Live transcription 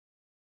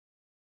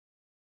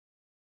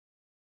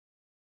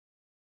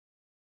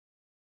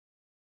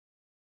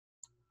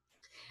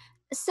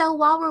So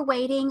while we're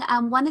waiting,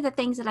 one of the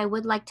things that I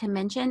would like to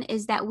mention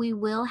is that we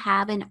will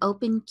have an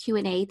open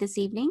Q&A this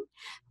evening.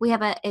 We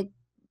have a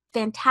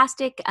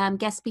fantastic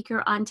guest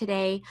speaker on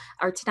today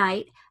or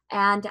tonight.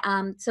 And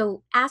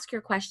so ask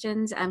your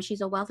questions.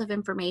 She's a wealth of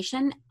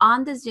information.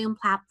 On the Zoom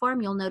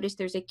platform, you'll notice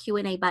there's a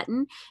Q&A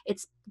button.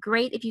 It's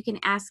great if you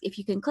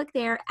can click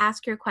there,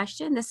 ask your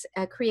question. This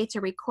creates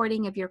a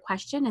recording of your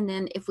question. And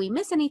then if we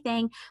miss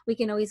anything, we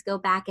can always go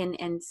back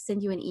and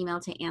send you an email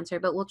to answer,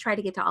 but we'll try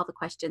to get to all the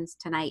questions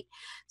tonight.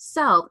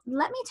 So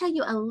let me tell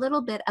you a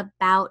little bit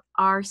about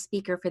our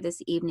speaker for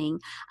this evening.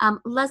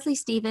 Leslie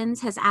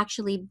Stevens has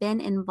actually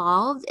been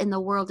involved in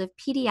the world of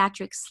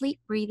pediatric sleep,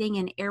 breathing,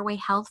 and airway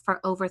health for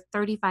over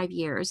 35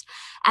 years.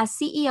 As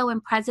CEO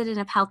and president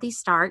of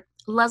HealthyStart,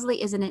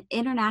 Leslie is an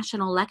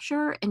international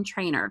lecturer and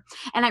trainer.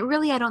 And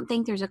I don't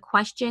think there's a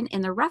question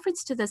in the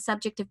reference to the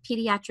subject of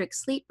pediatric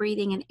sleep,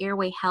 breathing, and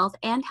airway health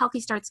and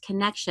HealthyStart's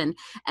connection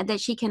that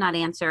she cannot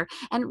answer.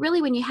 And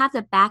really, when you have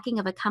the backing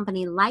of a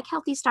company like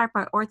HealthyStart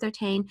by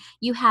Orthotane,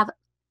 you have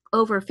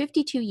over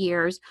 52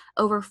 years,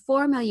 over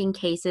 4 million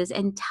cases,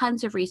 and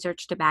tons of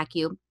research to back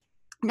you.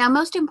 Now,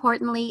 most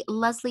importantly,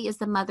 Leslie is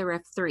the mother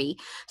of 3.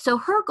 So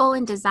her goal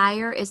and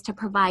desire is to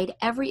provide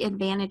every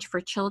advantage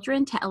for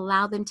children to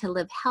allow them to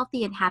live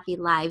healthy and happy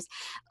lives.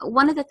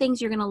 One of the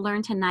things you're going to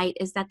learn tonight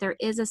is that there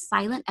is a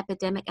silent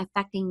epidemic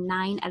affecting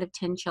 9 out of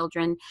 10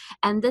 children.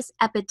 And this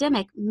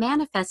epidemic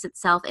manifests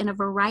itself in a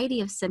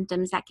variety of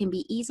symptoms that can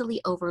be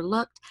easily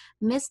overlooked,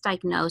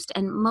 misdiagnosed,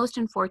 and most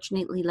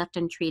unfortunately left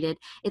untreated.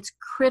 It's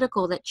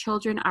critical that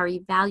children are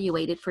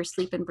evaluated for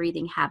sleep and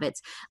breathing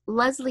habits.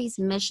 Leslie's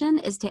mission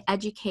is to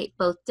educate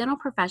both dental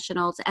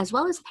professionals as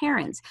well as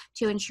parents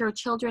to ensure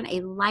children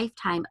a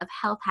lifetime of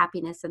health,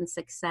 happiness, and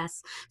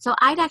success. So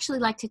I'd actually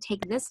like to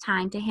take this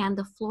time to hand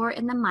the floor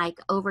and the mic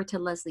over to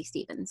Leslie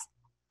Stevens.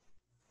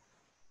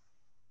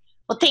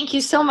 Well, thank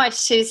you so much,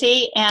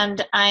 Susie,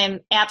 and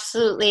I'm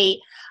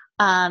absolutely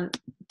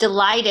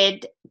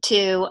delighted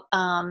to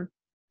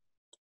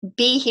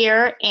be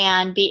here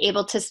and be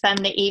able to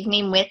spend the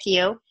evening with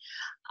you.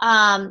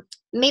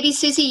 Maybe,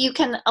 Susie, you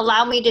can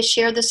allow me to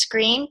share the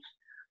screen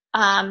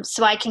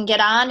so I can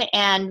get on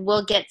and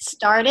we'll get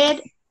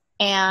started.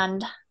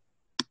 And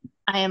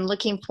I am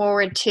looking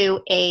forward to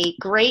a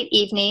great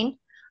evening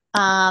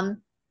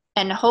and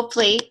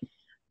hopefully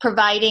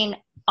providing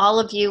all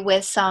of you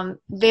with some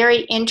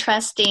very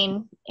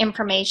interesting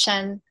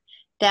information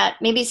that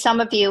maybe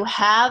some of you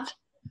have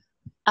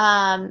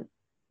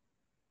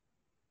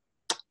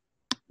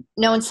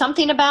known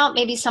something about,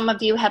 maybe some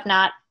of you have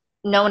not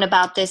known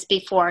about this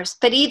before.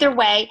 But either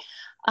way,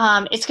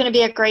 it's going to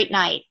be a great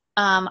night.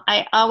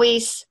 I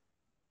always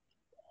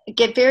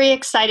get very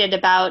excited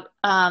about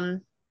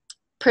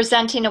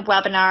presenting a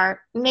webinar,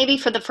 maybe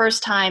for the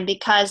first time,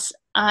 because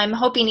I'm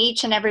hoping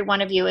each and every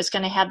one of you is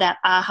going to have that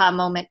aha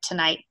moment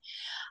tonight.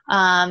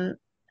 I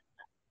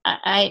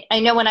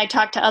know when I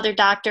talk to other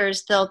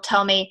doctors, they'll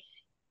tell me,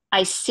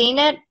 I seen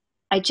it,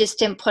 I just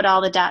didn't put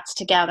all the dots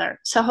together.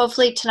 So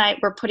hopefully tonight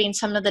we're putting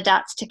some of the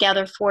dots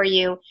together for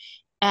you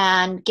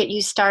and get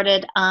you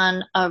started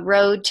on a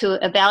road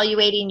to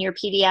evaluating your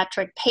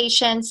pediatric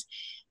patients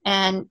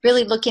and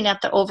really looking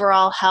at the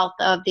overall health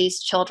of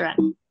these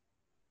children.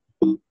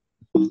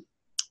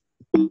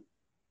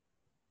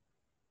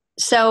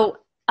 So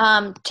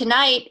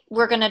tonight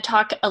we're going to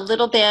talk a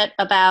little bit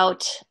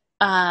about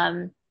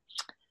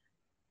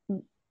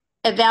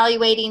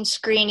evaluating,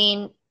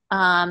 screening,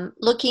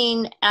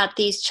 looking at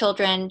these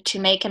children to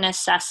make an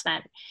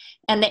assessment.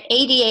 And the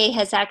ADA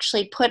has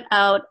actually put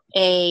out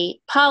a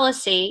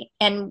policy,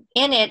 and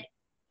in it,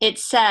 it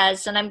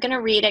says, and I'm going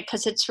to read it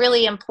because it's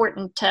really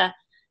important to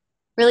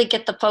really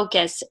get the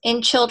focus.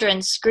 In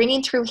children,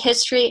 screening through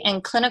history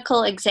and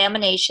clinical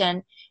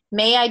examination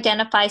may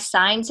identify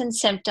signs and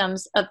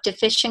symptoms of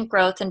deficient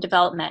growth and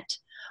development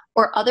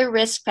or other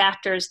risk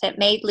factors that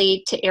may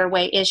lead to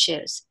airway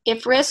issues.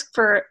 If risk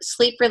for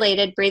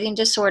sleep-related breathing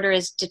disorder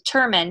is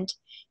determined,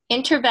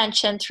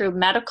 intervention through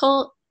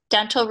medical,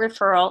 dental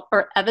referral,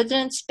 or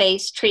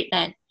evidence-based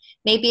treatment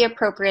may be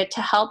appropriate to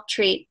help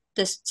treat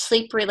the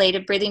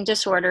sleep-related breathing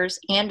disorders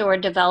and/or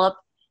develop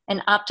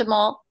an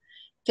optimal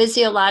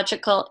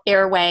physiological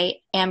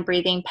airway and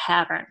breathing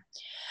pattern.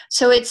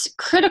 So it's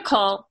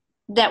critical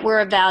that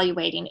we're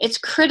evaluating. It's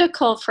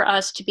critical for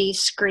us to be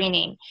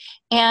screening.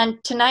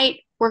 And tonight,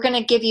 we're going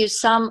to give you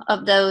some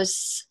of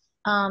those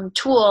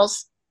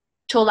tools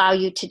to allow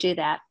you to do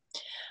that.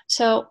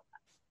 So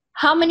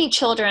how many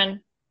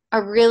children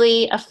are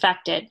really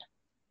affected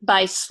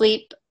by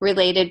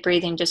sleep-related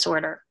breathing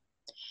disorder?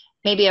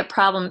 Maybe a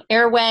problem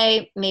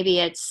airway, maybe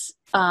it's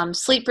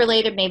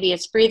sleep-related, maybe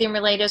it's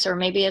breathing-related, or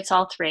maybe it's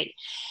all 3.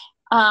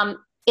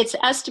 It's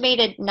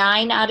estimated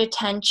 9 out of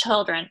 10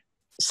 children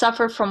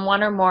suffer from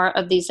one or more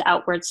of these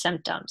outward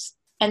symptoms.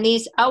 And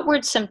these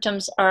outward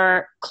symptoms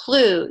are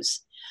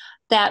clues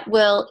that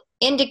will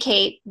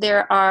indicate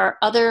there are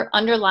other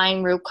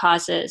underlying root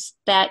causes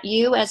that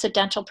you as a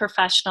dental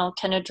professional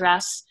can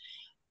address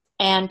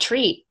and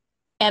treat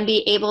and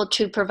be able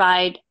to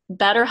provide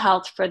better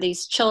health for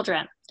these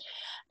children.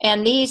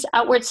 And these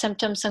outward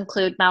symptoms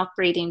include mouth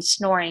breathing,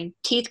 snoring,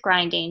 teeth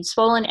grinding,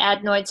 swollen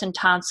adenoids and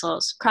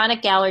tonsils,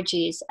 chronic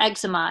allergies,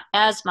 eczema,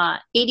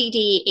 asthma, ADD,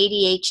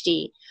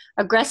 ADHD,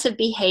 aggressive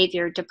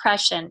behavior,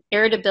 depression,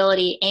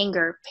 irritability,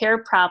 anger,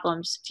 pair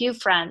problems, few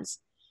friends,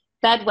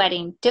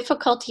 bedwetting,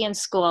 difficulty in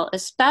school,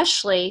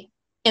 especially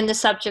in the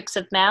subjects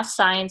of math,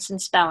 science,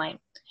 and spelling,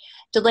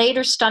 delayed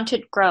or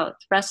stunted growth,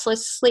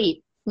 restless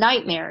sleep,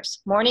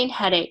 nightmares, morning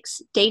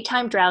headaches,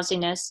 daytime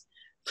drowsiness,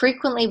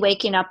 frequently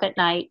waking up at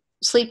night,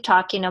 sleep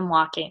talking, and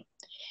walking.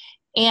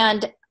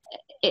 And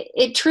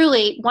it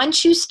truly,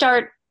 once you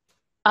start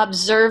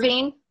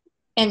observing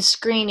and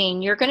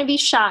screening, you're going to be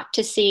shocked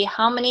to see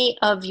how many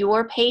of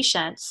your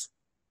patients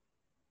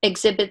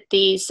exhibit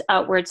these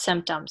outward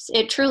symptoms.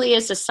 It truly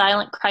is a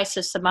silent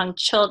crisis among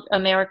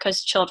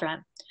America's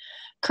children.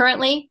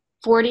 Currently,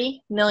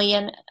 40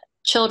 million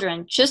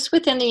children just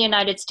within the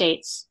United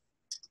States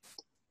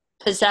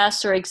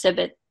possess or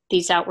exhibit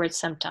these outward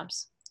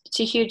symptoms. It's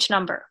a huge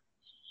number.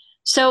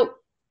 So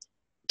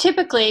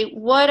typically,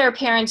 what are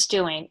parents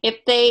doing?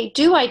 If they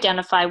do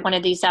identify one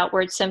of these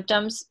outward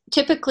symptoms,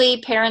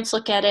 typically parents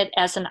look at it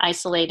as an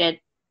isolated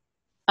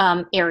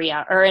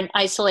area or an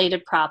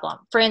isolated problem.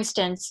 For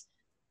instance,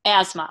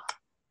 asthma,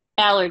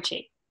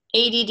 allergy,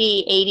 ADD,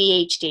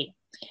 ADHD.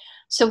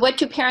 So what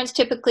do parents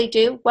typically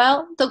do?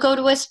 Well, they'll go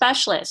to a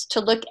specialist to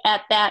look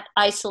at that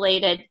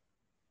isolated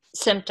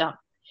symptom.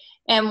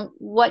 And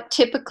what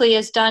typically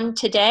is done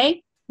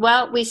today?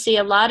 Well, we see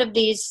a lot of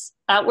these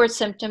outward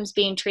symptoms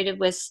being treated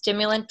with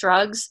stimulant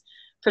drugs,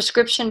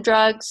 prescription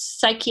drugs,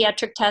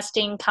 psychiatric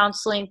testing,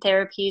 counseling,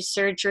 therapy,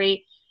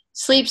 surgery,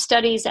 sleep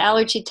studies,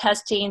 allergy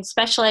testing,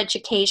 special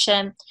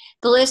education.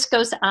 The list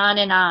goes on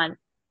and on.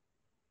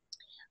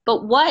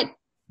 But what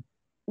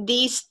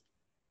these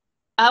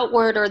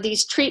outward or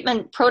these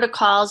treatment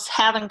protocols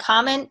have in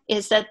common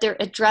is that they're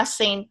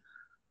addressing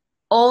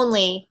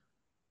only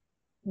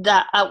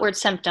the outward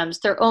symptoms.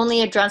 They're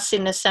only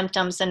addressing the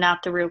symptoms and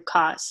not the root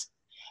cause.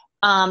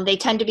 They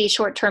tend to be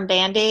short-term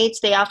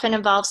Band-Aids. They often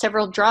involve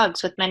several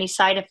drugs with many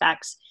side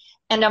effects.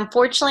 And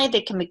unfortunately,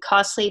 they can be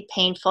costly,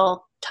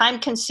 painful,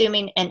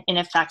 time-consuming, and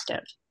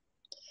ineffective.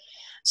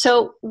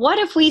 So what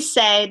if we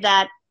say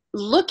that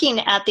looking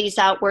at these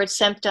outward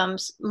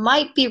symptoms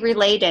might be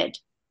related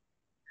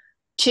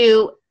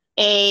to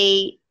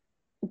a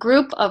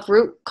group of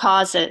root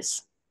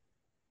causes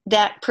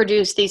that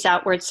produce these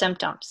outward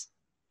symptoms?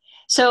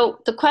 So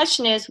the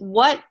question is,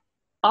 what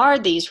are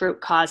these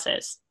root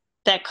causes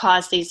that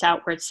cause these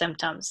outward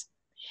symptoms?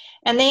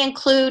 And they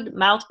include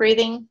mouth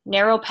breathing,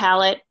 narrow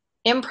palate,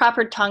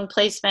 improper tongue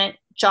placement,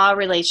 jaw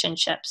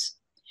relationships.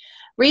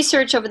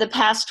 Research over the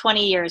past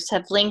 20 years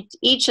have linked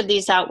each of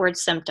these outward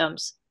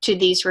symptoms to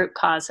these root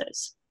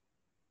causes.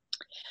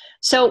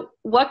 So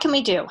what can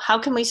we do? How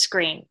can we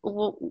screen?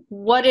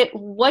 What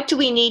do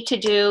we need to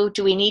do?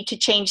 Do we need to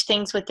change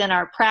things within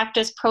our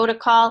practice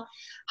protocol?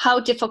 How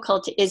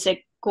difficult is it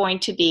going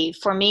to be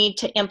for me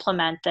to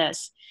implement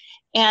this?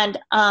 And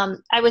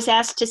I was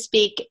asked to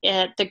speak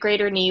at the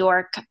Greater New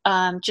York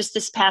just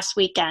this past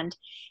weekend.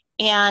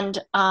 And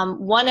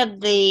one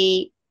of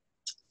the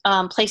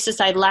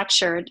places I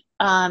lectured,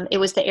 it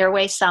was the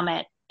Airway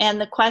Summit. And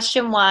the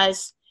question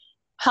was,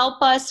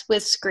 help us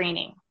with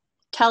screening.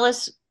 Tell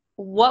us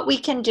what we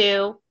can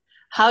do,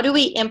 how do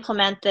we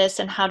implement this,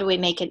 and how do we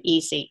make it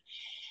easy?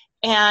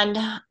 And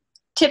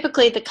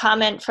typically the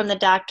comment from the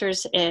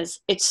doctors is,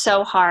 it's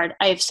so hard.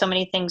 I have so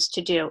many things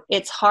to do.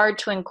 It's hard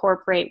to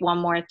incorporate one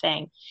more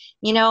thing.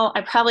 You know,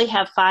 I probably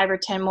have 5 or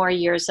 10 more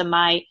years of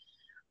my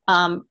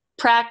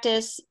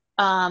practice,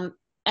 and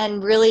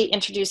really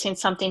introducing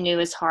something new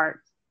is hard.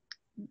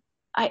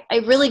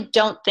 I really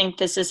don't think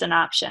this is an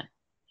option.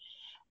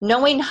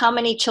 Knowing how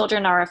many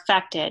children are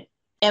affected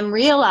and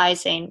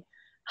realizing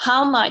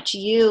how much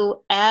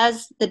you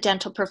as the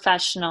dental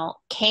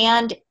professional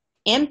can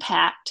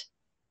impact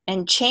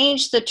and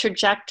change the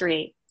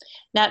trajectory,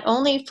 not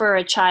only for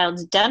a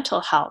child's dental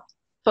health,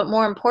 but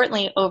more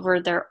importantly, over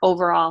their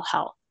overall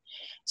health.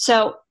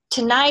 So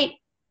tonight,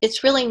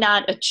 it's really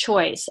not a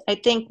choice. I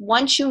think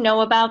once you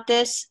know about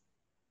this,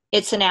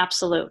 it's an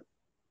absolute.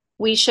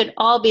 We should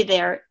all be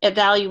there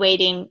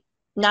evaluating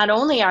not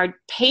only our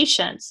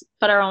patients,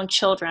 but our own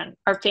children,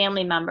 our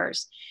family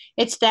members.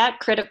 It's that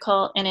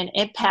critical, and it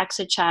impacts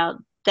a child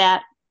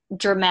that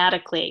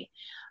dramatically,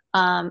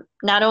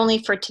 not only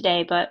for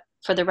today, but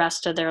for the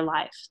rest of their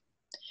life.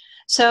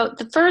 So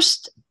the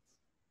first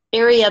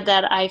area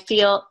that I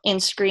feel in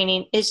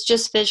screening is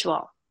just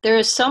visual. There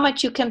is so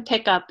much you can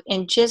pick up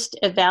in just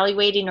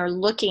evaluating or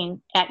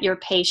looking at your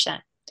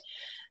patient.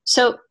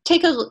 So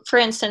take a look, for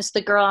instance,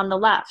 the girl on the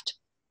left.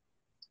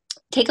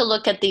 Take a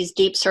look at these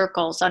deep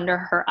circles under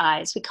her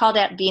eyes. We call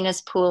that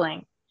venous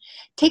pooling.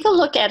 Take a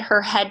look at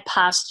her head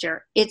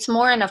posture. It's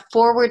more in a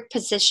forward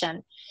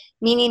position,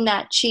 meaning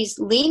that she's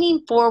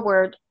leaning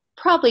forward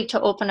probably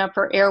to open up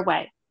her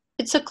airway.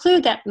 It's a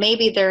clue that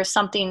maybe there's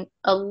something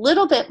a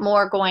little bit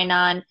more going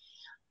on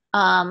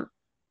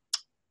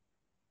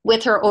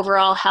with her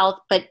overall health,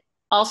 but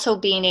also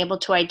being able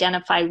to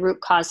identify root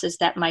causes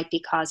that might be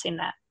causing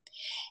that.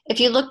 If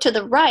you look to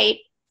the right,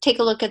 take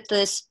a look at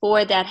this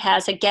boy that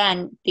has,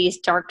 again, these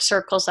dark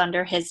circles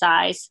under his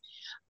eyes.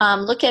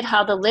 Look at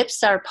how the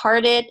lips are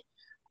parted.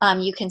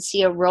 You can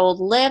see a rolled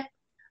lip.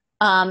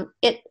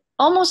 It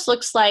almost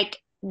looks like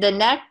the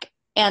neck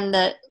and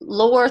the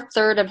lower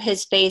third of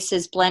his face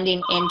is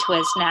blending into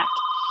his neck,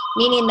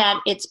 meaning that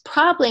it's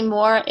probably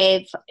more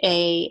of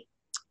a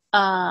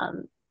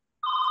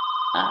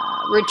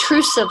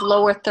retrusive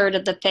lower third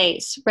of the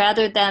face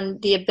rather than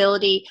the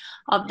ability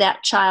of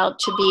that child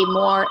to be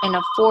more in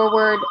a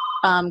forward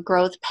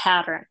growth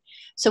pattern.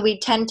 So we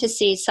tend to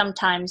see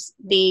sometimes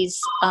these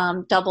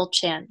double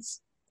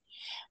chins.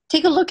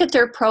 Take a look at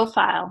their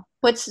profile.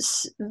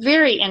 What's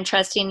very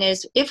interesting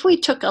is if we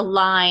took a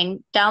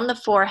line down the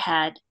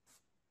forehead,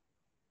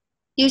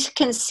 you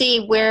can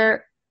see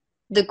where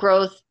the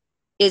growth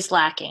is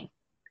lacking.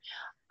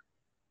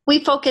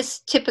 We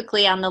focus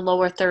typically on the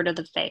lower third of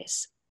the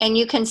face. And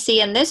you can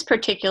see in this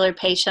particular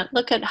patient,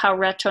 look at how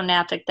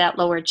retrognathic that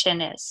lower chin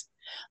is.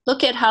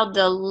 Look at how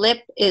the lip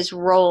is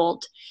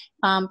rolled,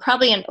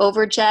 probably an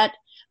overjet,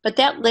 but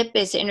that lip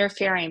is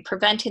interfering,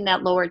 preventing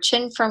that lower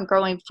chin from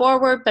growing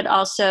forward, but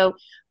also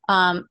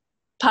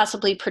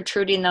possibly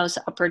protruding those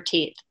upper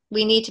teeth.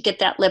 We need to get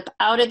that lip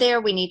out of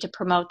there. We need to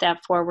promote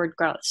that forward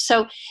growth.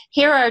 So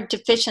here are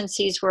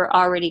deficiencies we're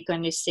already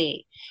going to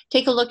see.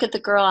 Take a look at the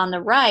girl on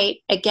the right.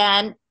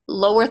 Again,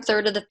 lower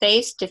third of the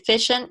face,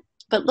 deficient,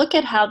 but look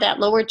at how that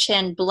lower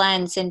chin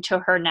blends into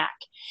her neck.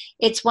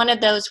 It's one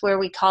of those where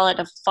we call it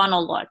a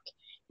funnel look,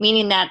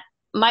 meaning that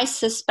my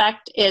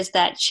suspect is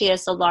that she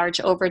has a large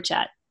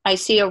overjet. I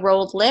see a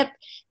rolled lip,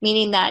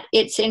 meaning that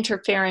it's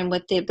interfering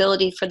with the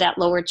ability for that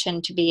lower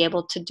chin to be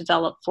able to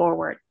develop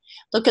forward.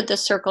 Look at the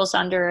circles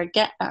under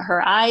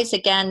her eyes,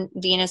 again,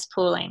 venous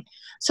pooling.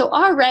 So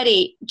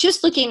already,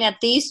 just looking at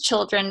these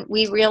children,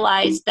 we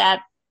realize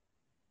that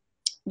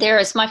there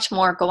is much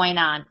more going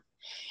on.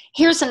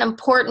 Here's an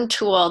important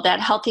tool that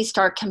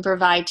HealthyStart can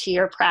provide to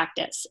your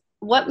practice.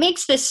 What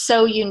makes this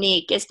so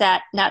unique is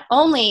that not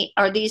only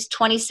are these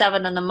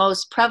 27 of the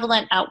most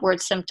prevalent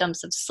outward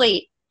symptoms of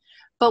sleep,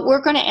 but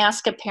we're going to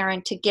ask a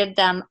parent to give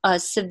them a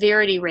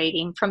severity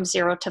rating from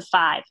 0 to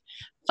 5,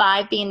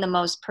 5 being the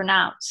most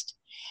pronounced.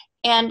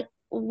 And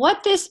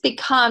what this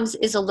becomes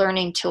is a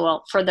learning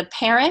tool for the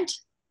parent,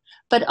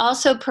 but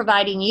also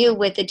providing you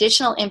with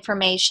additional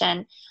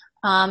information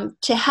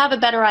to have a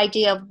better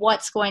idea of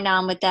what's going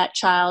on with that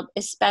child,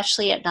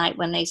 especially at night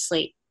when they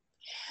sleep.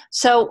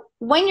 So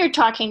when you're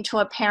talking to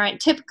a parent,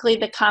 typically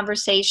the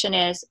conversation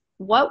is,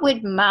 what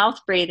would mouth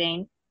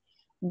breathing,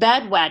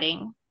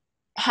 bedwetting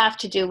have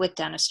to do with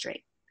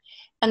dentistry?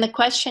 And the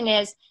question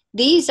is,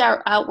 these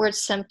are outward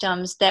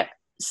symptoms that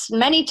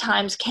many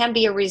times can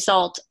be a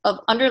result of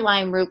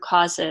underlying root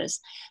causes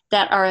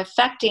that are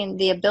affecting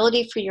the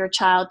ability for your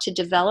child to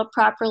develop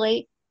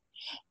properly,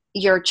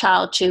 your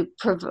child to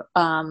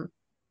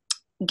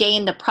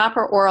gain the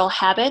proper oral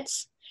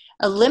habits,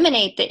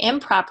 eliminate the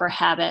improper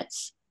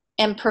habits,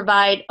 and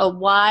provide a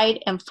wide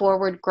and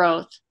forward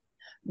growth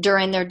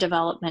during their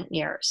development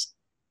years.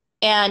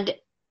 And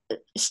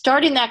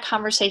starting that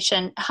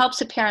conversation helps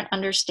a parent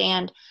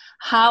understand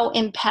how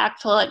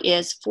impactful it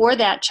is for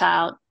that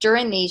child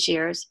during these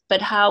years,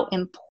 but how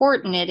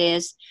important it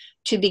is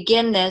to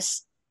begin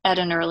this at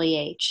an early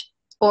age,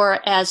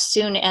 or as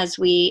soon as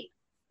we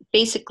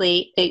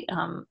basically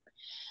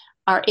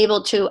are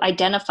able to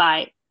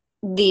identify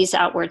these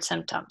outward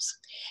symptoms.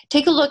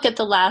 Take a look at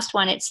the last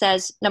one. It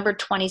says number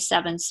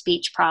 27,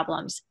 speech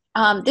problems.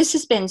 This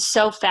has been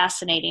so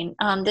fascinating.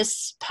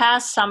 This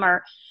past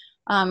summer,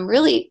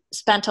 really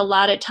spent a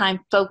lot of time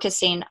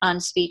focusing on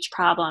speech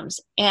problems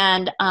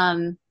and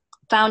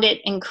found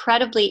it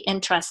incredibly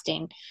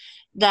interesting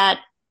that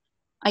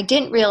I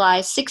didn't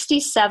realize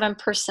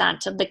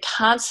 67% of the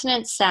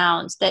consonant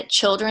sounds that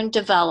children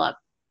develop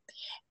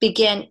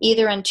begin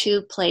either in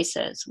two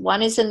places.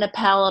 One is in the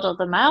palate of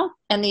the mouth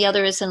and the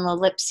other is in the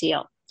lip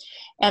seal.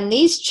 And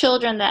these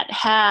children that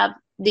have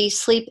these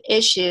sleep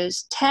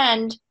issues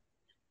tend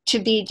to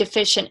be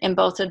deficient in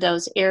both of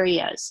those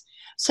areas.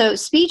 So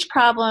speech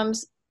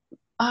problems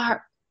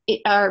are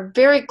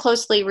very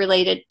closely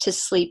related to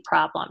sleep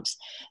problems.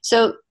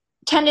 So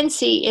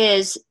tendency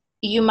is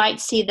you might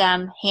see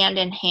them hand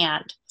in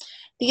hand.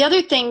 The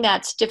other thing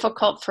that's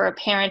difficult for a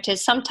parent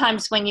is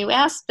sometimes when you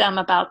ask them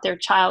about their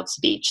child's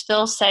speech,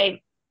 they'll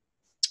say,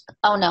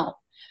 oh no,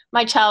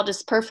 my child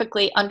is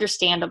perfectly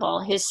understandable.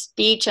 His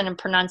speech and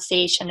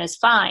pronunciation is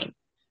fine.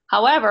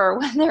 However,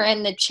 when they're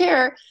in the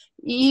chair,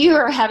 you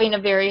are having a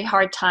very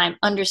hard time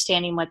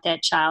understanding what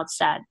that child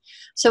said.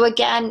 So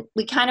again,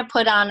 we kind of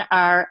put on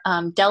our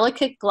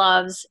delicate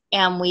gloves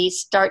and we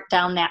start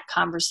down that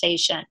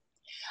conversation.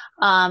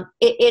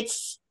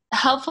 It's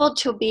helpful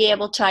to be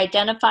able to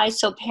identify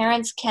so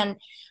parents can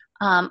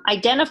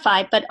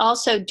identify, but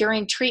also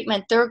during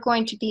treatment, they're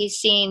going to be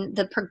seeing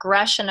the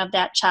progression of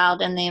that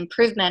child and the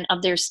improvement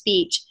of their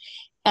speech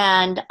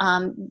and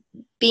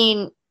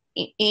being,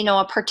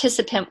 a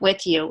participant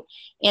with you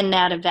in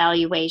that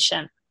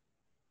evaluation.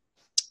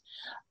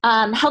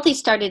 Healthy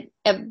started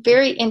a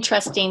very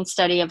interesting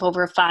study of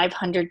over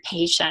 500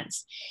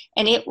 patients.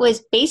 And it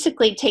was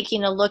basically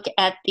taking a look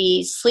at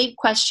the sleep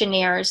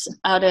questionnaires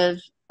out of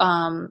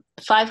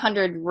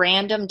 500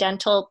 random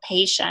dental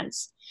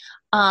patients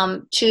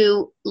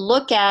to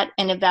look at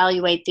and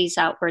evaluate these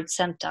outward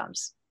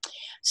symptoms.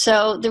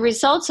 So the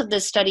results of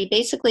this study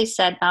basically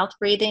said mouth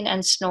breathing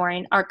and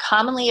snoring are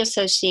commonly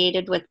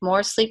associated with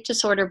more sleep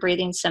disorder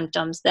breathing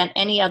symptoms than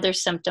any other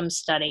symptom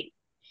study.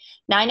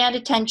 9 out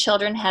of 10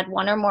 children had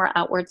one or more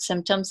outward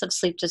symptoms of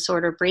sleep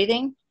disorder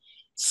breathing.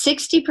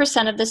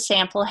 60% of the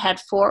sample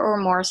had 4 or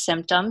more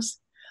symptoms.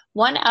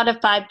 1 out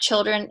of 5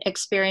 children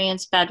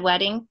experienced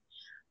bedwetting.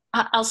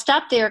 I'll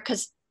stop there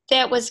because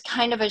that was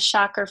kind of a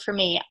shocker for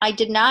me. I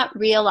did not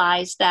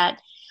realize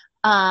that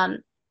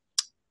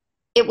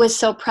it was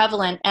so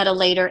prevalent at a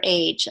later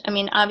age. I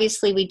mean,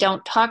 obviously, we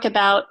don't talk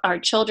about our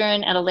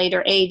children at a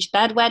later age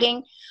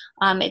bedwetting.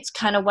 It's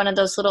kind of one of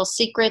those little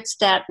secrets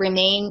that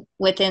remain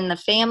within the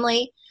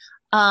family.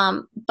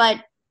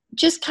 But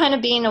just kind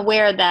of being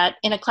aware that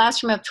in a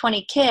classroom of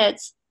 20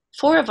 kids,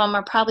 4 of them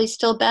are probably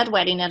still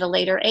bedwetting at a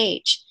later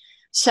age.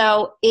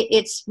 So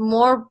it's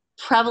more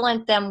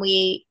prevalent than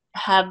we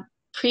have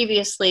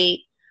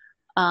previously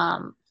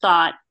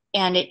thought,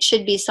 and it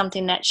should be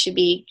something that should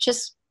be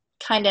just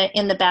kind of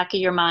in the back of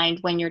your mind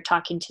when you're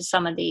talking to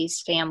some of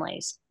these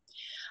families.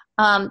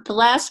 The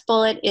last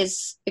bullet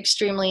is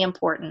extremely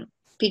important.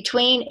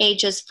 Between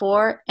ages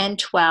 4 and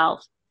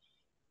 12,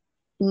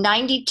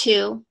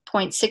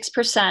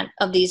 92.6%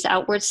 of these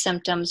outward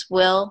symptoms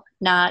will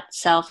not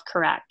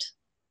self-correct,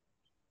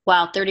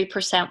 while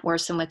 30%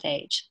 worsen with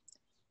age.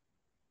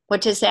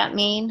 What does that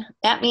mean?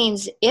 That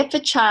means if a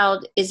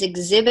child is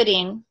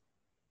exhibiting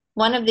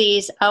one of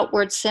these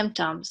outward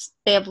symptoms,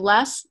 they have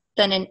less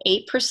than an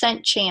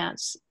 8%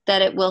 chance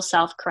that it will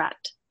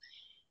self-correct.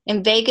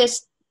 In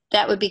Vegas,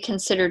 that would be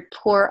considered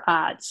poor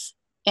odds.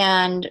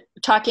 And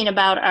talking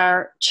about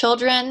our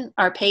children,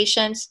 our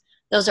patients,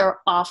 those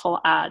are awful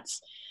odds.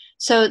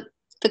 So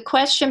the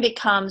question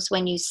becomes,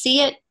 when you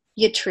see it,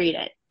 you treat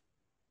it.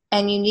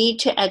 And you need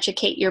to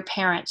educate your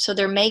parents so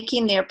they're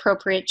making the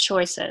appropriate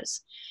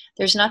choices.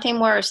 There's nothing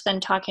worse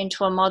than talking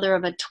to a mother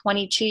of a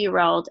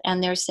 22-year-old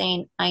and they're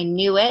saying, I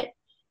knew it,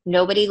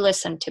 nobody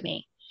listened to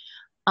me.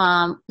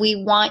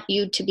 We want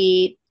you to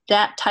be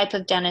that type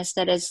of dentist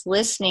that is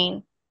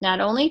listening not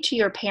only to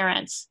your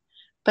parents,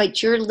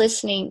 but you're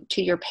listening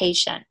to your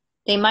patient.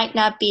 They might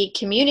not be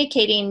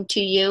communicating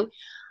to you,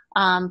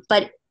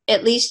 but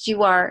at least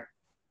you are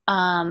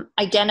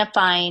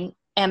identifying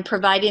and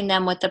providing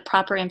them with the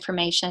proper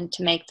information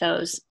to make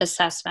those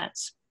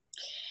assessments.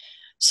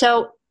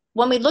 So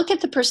when we look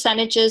at the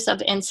percentages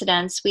of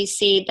incidents, we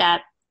see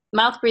that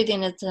mouth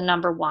breathing is the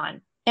number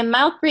one. And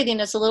mouth breathing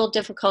is a little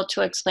difficult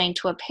to explain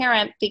to a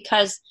parent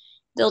because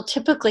they'll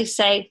typically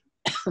say,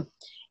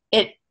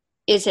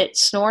 is it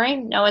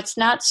snoring? No, it's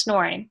not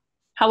snoring.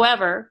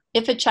 However,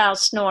 if a child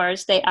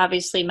snores, they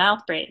obviously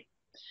mouth breathe.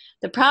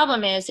 The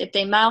problem is if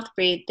they mouth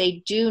breathe,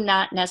 they do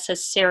not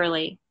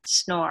necessarily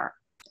snore.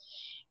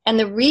 And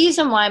the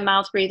reason why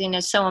mouth breathing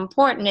is so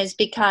important is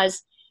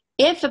because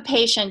if a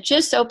patient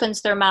just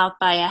opens their mouth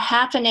by a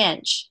half an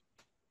inch,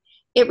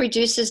 it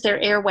reduces their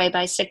airway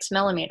by 6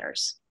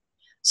 millimeters.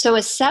 So a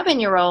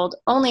 7-year-old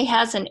only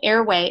has an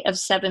airway of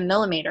 7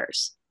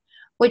 millimeters,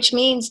 which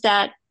means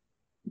that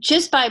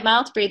just by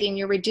mouth breathing,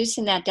 you're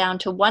reducing that down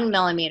to 1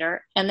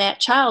 millimeter, and that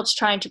child's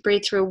trying to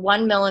breathe through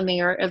 1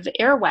 millimeter of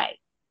airway.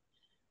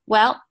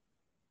 Well,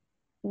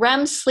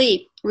 REM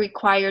sleep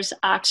requires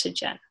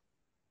oxygen.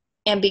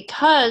 And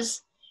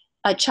because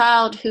a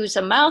child who's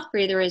a mouth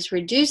breather is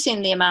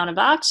reducing the amount of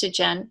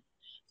oxygen,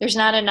 there's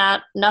not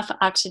enough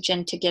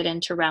oxygen to get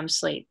into REM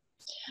sleep.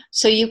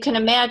 So you can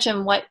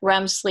imagine what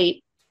REM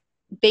sleep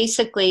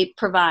basically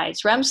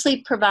provides. REM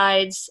sleep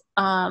provides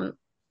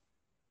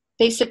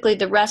basically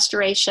the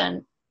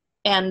restoration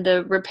and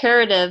the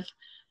reparative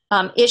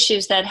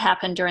issues that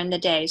happen during the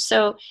day.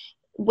 So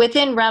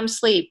within REM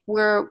sleep,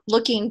 we're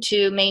looking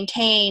to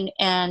maintain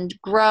and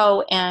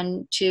grow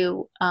and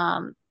to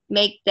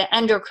make the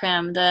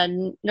endocrine,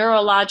 the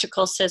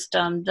neurological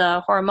system,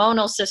 the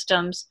hormonal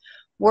systems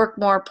work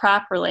more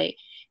properly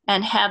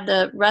and have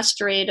the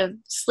restorative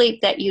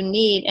sleep that you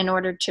need in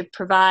order to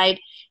provide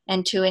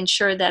and to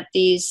ensure that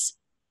these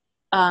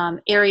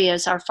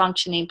areas are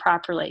functioning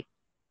properly.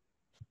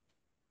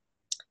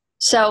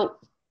 So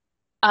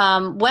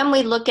when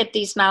we look at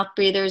these mouth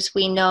breathers,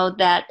 we know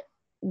that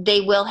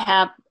they will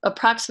have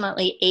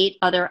approximately 8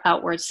 other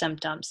outward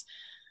symptoms.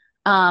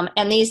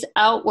 And these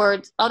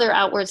other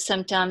outward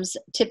symptoms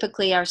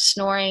typically are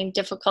snoring,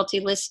 difficulty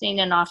listening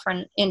and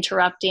often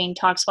interrupting,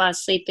 talks while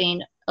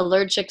sleeping,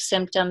 allergic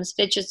symptoms,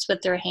 fidgets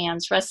with their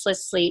hands,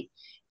 restless sleep,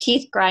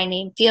 teeth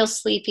grinding, feel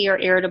sleepy or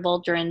irritable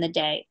during the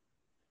day.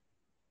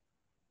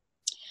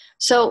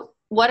 So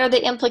what are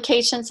the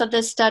implications of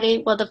this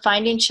study? Well, the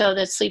findings show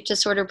that sleep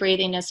disorder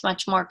breathing is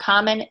much more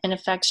common and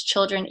affects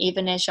children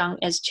even as young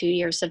as 2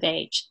 years of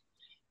age.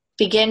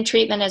 Begin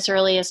treatment as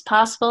early as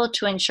possible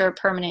to ensure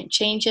permanent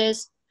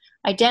changes.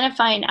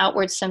 Identifying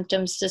outward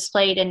symptoms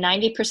displayed in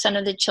 90%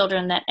 of the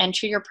children that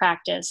enter your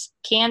practice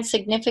can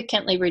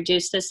significantly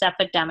reduce this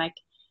epidemic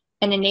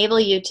and enable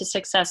you to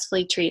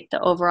successfully treat the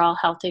overall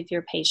health of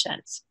your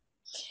patients.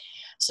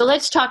 So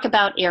let's talk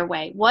about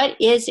airway. What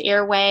is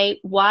airway?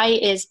 Why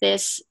is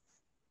this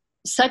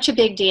such a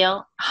big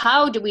deal?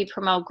 How do we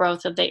promote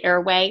growth of the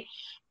airway?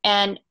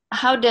 And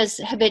how does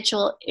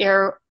habitual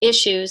air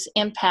issues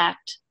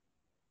impact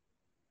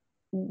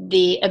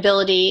the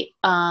ability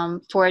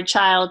for a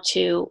child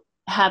to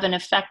have an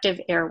effective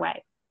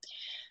airway?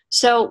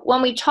 So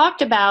when we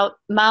talked about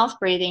mouth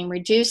breathing,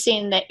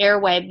 reducing the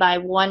airway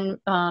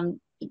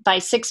by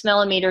 6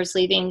 millimeters,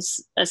 leaving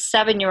a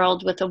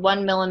 7-year-old with a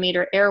 1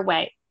 millimeter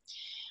airway,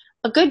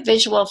 a good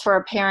visual for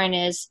a parent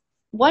is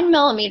 1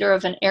 millimeter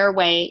of an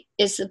airway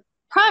is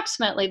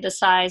approximately the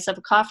size of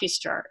a coffee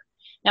stirrer.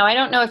 Now, I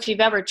don't know if you've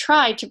ever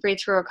tried to breathe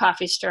through a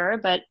coffee stirrer,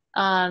 but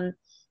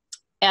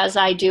as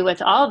I do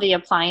with all the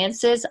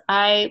appliances,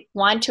 I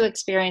want to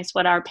experience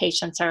what our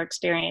patients are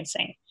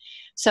experiencing.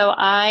 So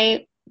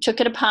I took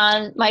it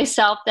upon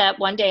myself that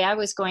one day I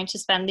was going to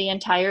spend the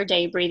entire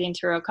day breathing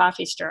through a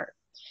coffee stirrer.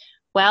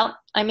 Well,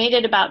 I made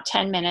it about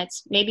 10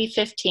 minutes, maybe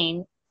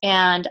 15,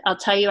 and I'll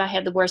tell you, I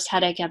had the worst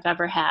headache I've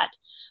ever had.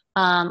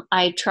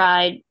 I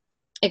tried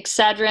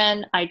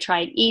Excedrin, I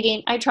tried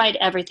eating, I tried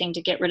everything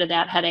to get rid of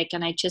that headache,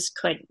 and I just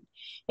couldn't.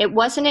 It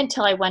wasn't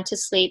until I went to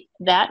sleep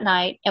that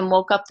night and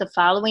woke up the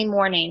following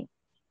morning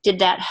did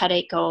that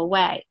headache go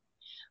away,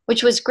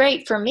 which was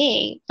great for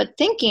me. But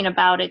thinking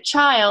about a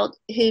child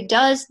who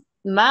does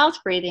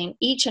mouth breathing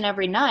each and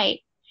every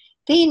night,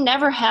 they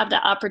never have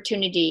the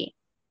opportunity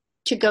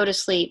to go to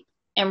sleep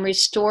and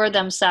restore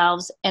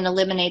themselves and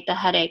eliminate the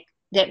headache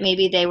that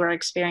maybe they were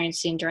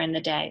experiencing during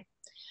the day.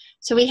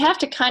 So we have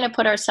to kind of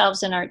put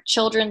ourselves in our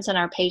children's and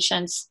our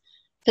patients'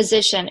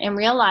 position and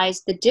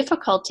realize the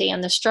difficulty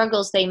and the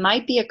struggles they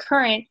might be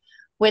occurring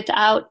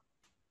without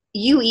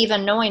you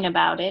even knowing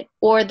about it,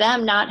 or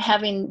them not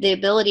having the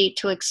ability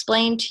to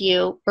explain to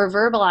you or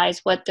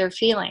verbalize what they're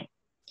feeling.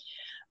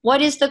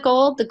 What is the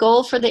goal? The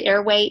goal for the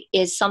airway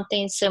is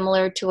something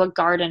similar to a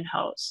garden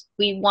hose.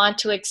 We want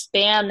to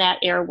expand that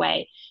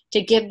airway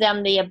to give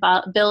them the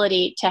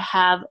ability to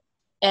have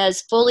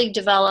as fully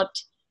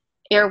developed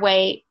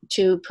airway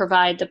to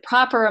provide the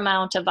proper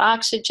amount of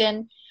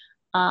oxygen,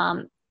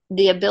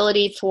 the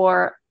ability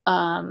for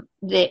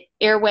the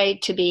airway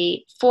to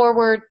be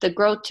forward, the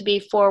growth to be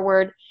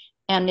forward,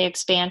 and the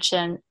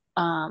expansion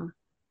of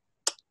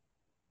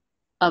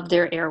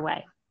their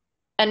airway.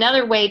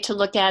 Another way to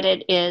look at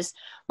it is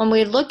when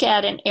we look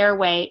at an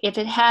airway, if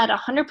it had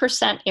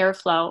 100%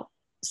 airflow,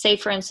 say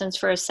for instance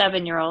for a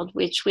 7-year-old,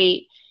 which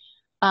we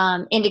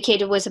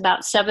indicated was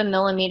about 7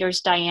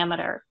 millimeters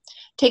diameter,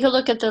 take a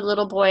look at the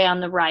little boy on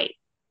the right,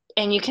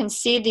 and you can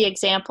see the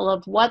example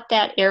of what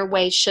that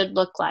airway should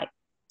look like.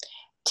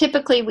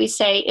 Typically, we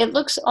say it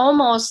looks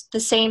almost the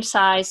same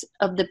size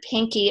of the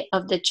pinky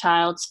of the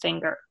child's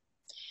finger.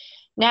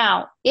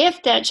 Now,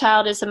 if that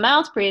child is a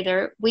mouth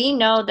breather, we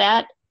know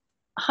that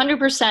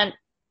 100%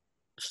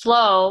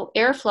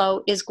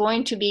 airflow is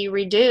going to be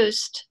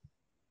reduced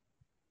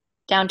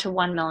down to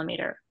 1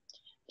 millimeter.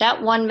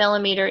 That 1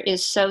 millimeter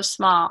is so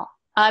small.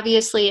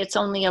 Obviously, it's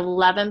only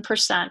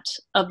 11%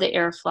 of the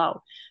airflow.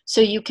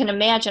 So you can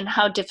imagine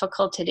how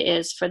difficult it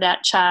is for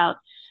that child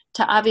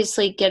to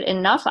obviously get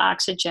enough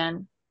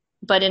oxygen,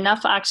 but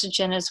enough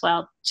oxygen as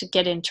well to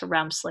get into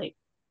REM sleep.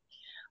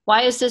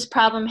 Why is this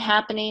problem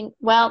happening?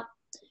 Well,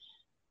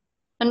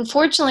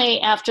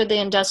 unfortunately, after the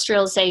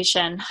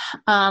industrialization,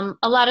 a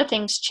lot of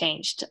things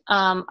changed.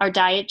 Our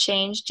diet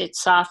changed.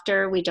 It's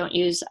softer. We don't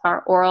use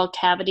our oral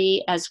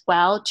cavity as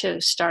well to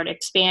start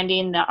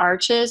expanding the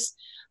arches.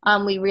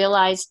 We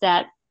realized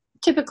that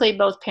typically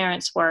both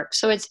parents work.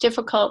 So it's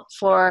difficult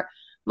for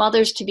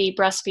mothers to be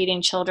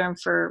breastfeeding children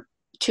for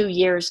 2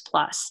 years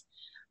plus.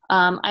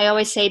 I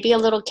always say be a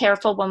little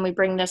careful when we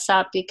bring this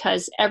up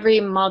because every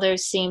mother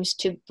seems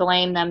to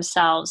blame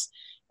themselves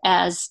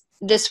as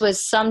this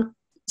was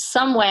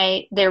some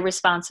way their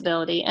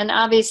responsibility. And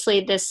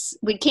obviously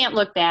we can't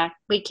look back.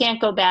 We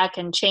can't go back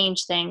and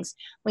change things.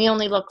 We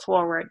only look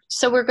forward.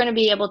 So we're going to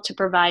be able to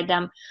provide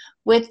them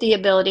with the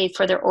ability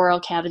for their oral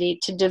cavity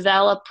to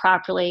develop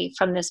properly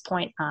from this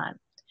point on.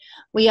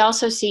 We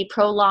also see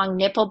prolonged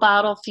nipple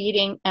bottle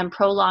feeding and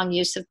prolonged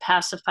use of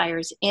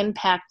pacifiers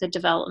impact the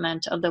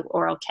development of the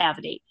oral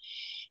cavity.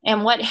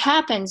 And what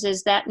happens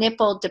is that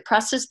nipple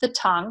depresses the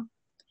tongue.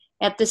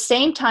 At the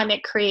same time,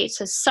 it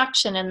creates a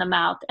suction in the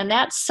mouth, and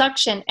that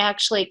suction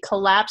actually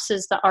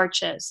collapses the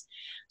arches.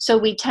 So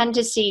we tend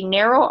to see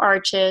narrow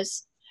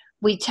arches.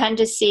 We tend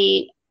to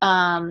see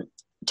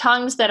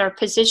tongues that are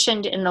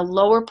positioned in the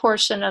lower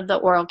portion of the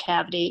oral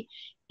cavity,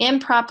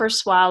 improper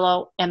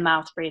swallow, and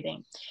mouth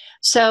breathing.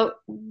 So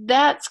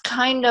that's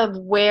kind of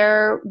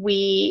where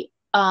we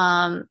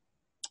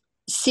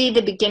see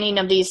the beginning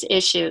of these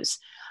issues.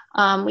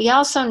 We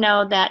also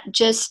know that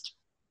just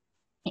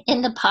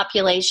in the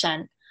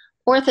population,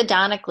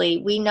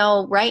 orthodontically, we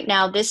know right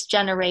now this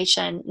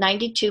generation,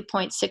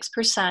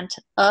 92.6%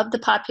 of the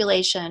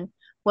population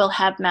will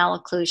have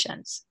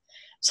malocclusions.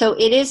 So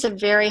it is a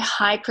very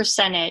high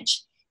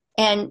percentage.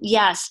 And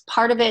yes,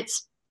 part of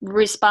it's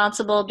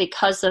responsible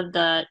because of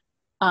the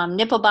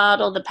nipple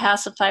bottle, the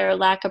pacifier,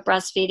 lack of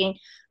breastfeeding.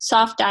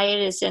 Soft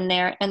diet is in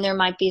there, and there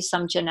might be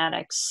some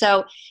genetics.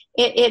 So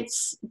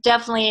it's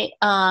definitely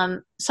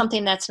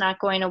something that's not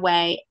going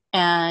away.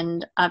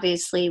 And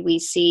obviously, we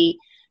see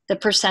the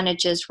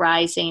percentages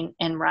rising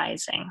and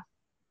rising.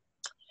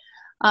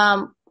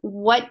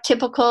 What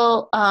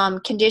typical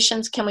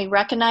conditions can we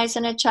recognize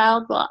in a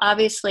child? Well,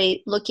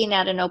 obviously, looking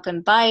at an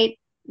open bite,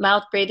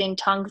 mouth breathing,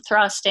 tongue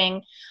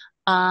thrusting,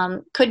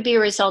 could be a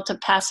result of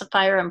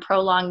pacifier and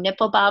prolonged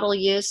nipple bottle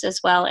use,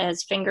 as well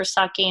as finger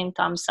sucking,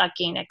 thumb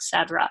sucking,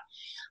 etc.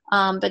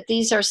 But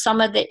these are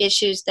some of the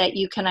issues that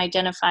you can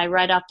identify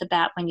right off the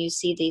bat when you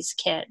see these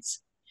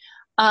kids.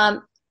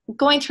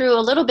 Going through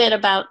a little bit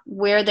about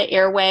where the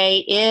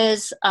airway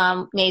is,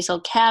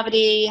 nasal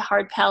cavity,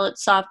 hard palate,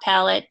 soft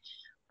palate,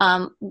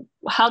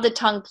 how the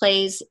tongue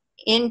plays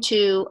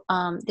into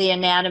the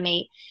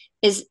anatomy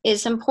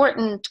is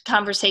important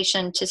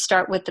conversation to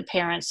start with the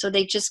parents, so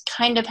they just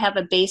kind of have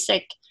a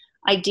basic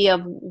idea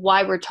of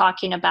why we're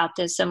talking about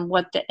this and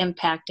what the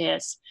impact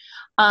is.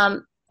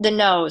 The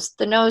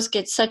nose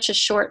gets such a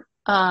short,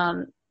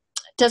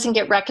 doesn't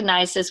get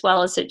recognized as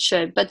well as it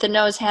should, but the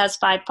nose has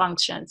 5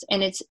 functions,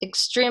 and it's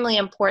extremely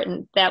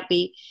important that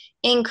we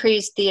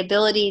increase the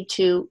ability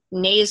to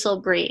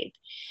nasal breathe.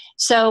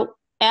 So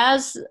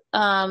as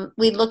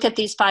we look at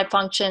these 5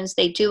 functions,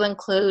 they do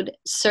include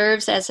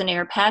serves as an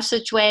air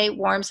passageway,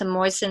 warms and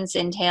moistens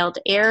inhaled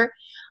air.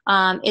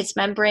 Its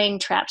membrane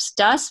traps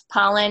dust,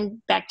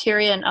 pollen,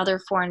 bacteria, and other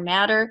foreign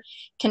matter,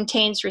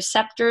 contains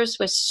receptors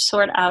which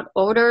sort out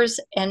odors,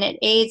 and it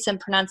aids in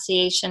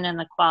pronunciation and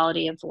the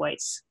quality of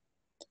voice.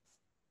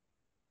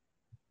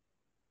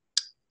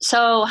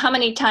 So how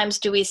many times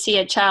do we see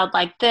a child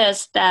like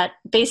this that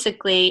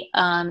basically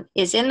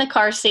is in the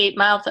car seat,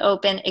 mouth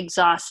open,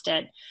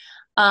 exhausted?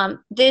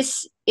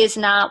 This is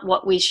not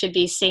what we should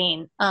be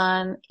seeing.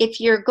 If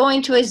you're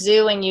going to a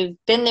zoo and you've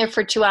been there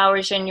for 2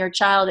 hours and your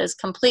child is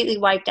completely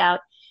wiped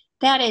out,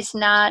 that is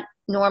not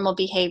normal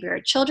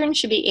behavior. Children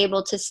should be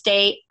able to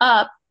stay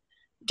up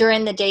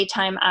during the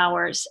daytime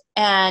hours.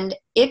 And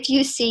if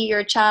you see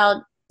your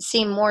child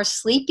seem more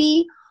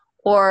sleepy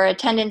or a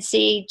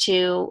tendency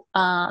to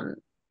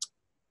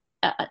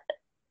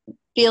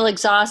feel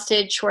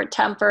exhausted,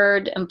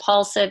 short-tempered,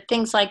 impulsive,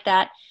 things like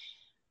that,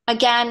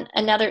 again,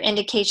 another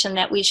indication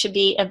that we should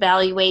be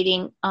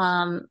evaluating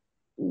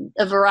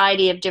a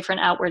variety of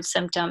different outward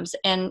symptoms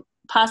and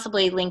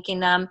possibly linking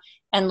them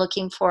and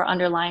looking for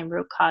underlying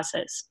root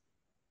causes.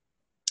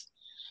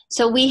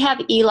 So we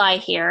have Eli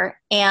here,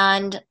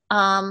 and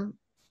I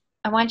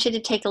want you to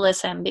take a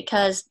listen,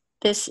 because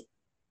this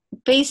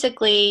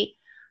basically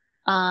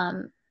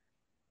sums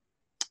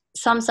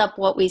up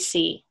what we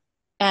see,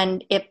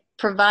 and it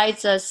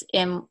provides us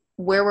in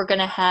where we're going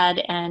to head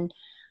and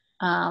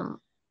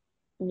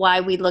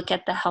why we look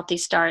at the Healthy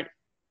Start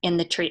in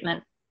the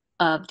treatment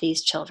of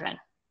these children.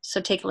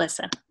 So take a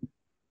listen.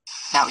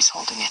 Now he's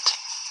holding it.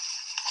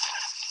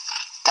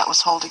 That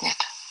was holding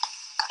it.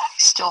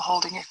 He's still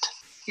holding it.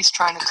 He's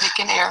trying to take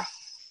in air.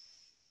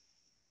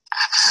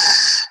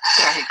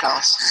 There he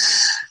goes.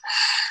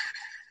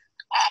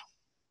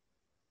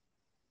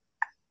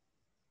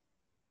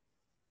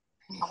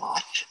 You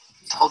watch.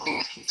 He's holding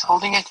it. He's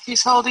holding it.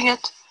 He's holding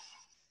it.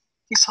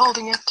 He's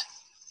holding it.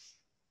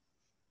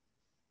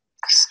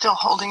 He's still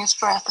holding his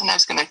breath, and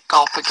he's going to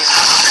gulp again.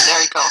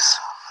 There he goes.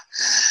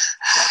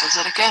 That was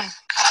it again.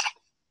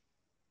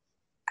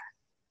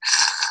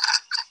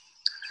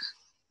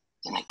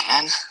 And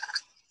again.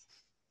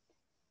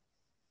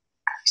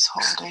 He's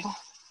holding.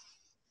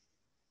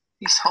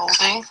 He's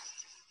holding.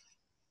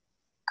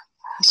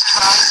 He's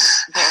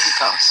trying. There he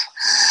goes.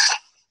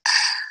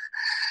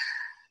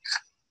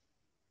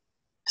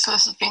 So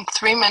this has been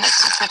 3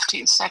 minutes and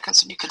 15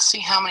 seconds, and you can see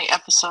how many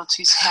episodes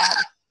he's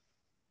had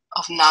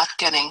of not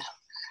getting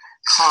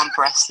calm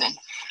breaths in.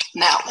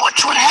 Now,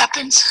 watch what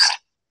happens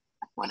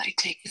when I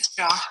take his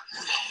jaw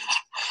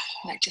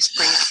and I just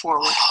bring it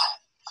forward.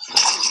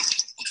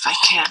 If I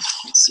can,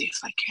 let's see if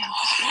I can.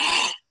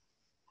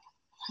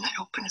 And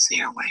I open his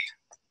airway.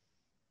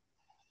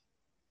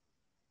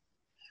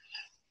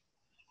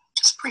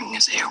 Just bring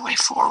his airway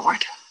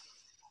forward.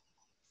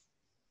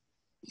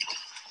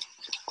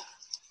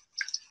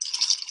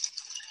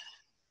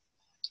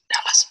 Now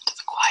listen to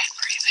the quiet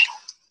breathing.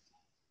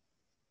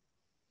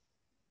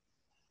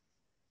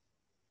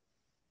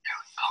 There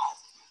we go.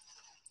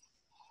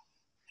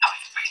 Now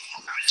he's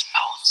breathing through his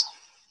nose.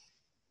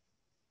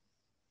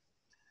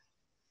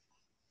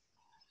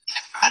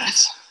 I've got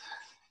his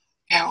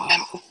airway.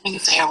 I'm opening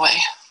his airway.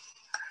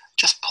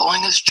 Just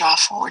pulling his jaw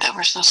forward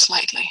ever so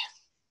slightly.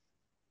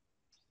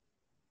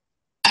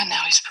 And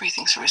now he's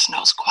breathing through his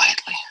nose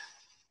quietly.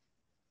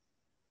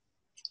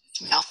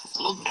 His mouth is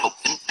a little bit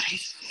open, but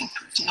he's breathing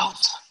through his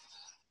nose.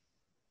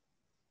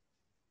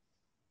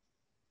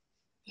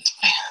 This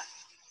way.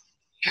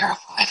 Hear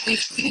quietly.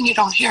 He's breathing, you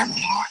don't hear him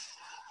anymore.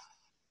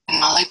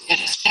 And all I did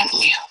is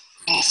gently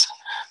bring his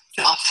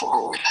jaw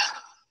forward.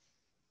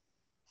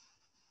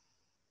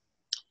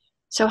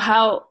 So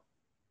how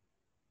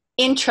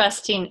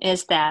interesting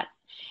is that?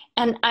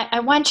 And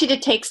I want you to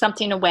take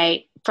something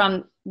away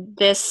from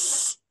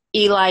this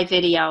Eli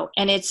video,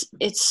 and it's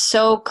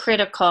so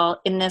critical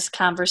in this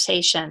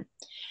conversation.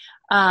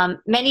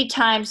 Many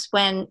times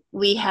when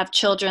we have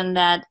children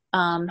that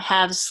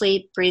have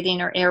sleep, breathing,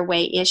 or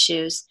airway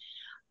issues,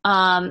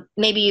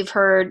 maybe you've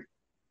heard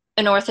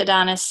an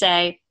orthodontist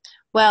say,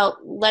 well,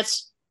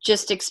 let's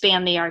just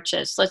expand the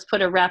arches. Let's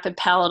put a rapid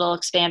palatal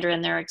expander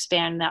in there,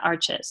 expand the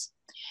arches.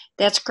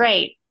 That's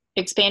great.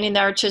 Expanding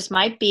the arches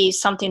might be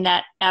something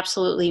that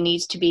absolutely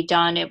needs to be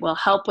done. It will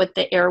help with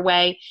the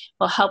airway,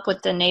 will help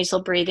with the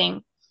nasal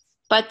breathing.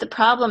 But the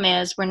problem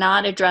is we're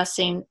not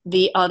addressing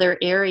the other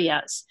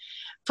areas.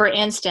 For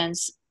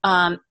instance,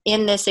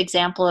 in this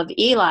example of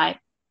Eli,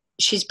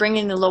 she's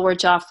bringing the lower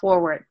jaw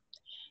forward.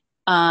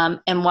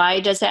 And why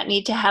does that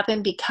need to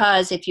happen?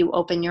 Because if you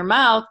open your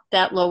mouth,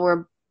 that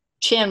lower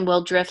chin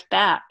will drift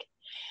back.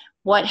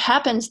 What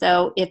happens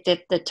though, if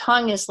the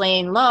tongue is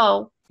laying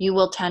low, you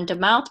will tend to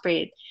mouth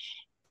breathe.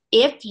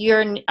 If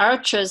your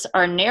arches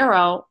are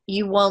narrow,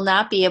 you will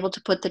not be able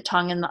to put the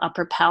tongue in the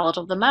upper palate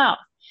of the mouth.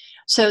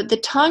 So the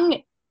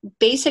tongue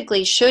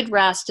basically should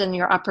rest in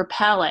your upper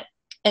palate.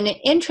 And an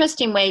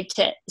interesting way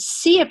to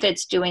see if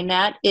it's doing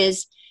that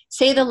is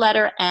say the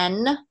letter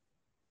N.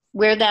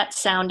 Where that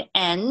sound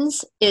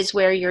ends is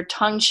where your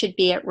tongue should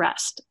be at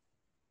rest.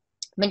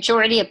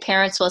 Majority of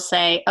parents will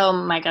say, oh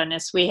my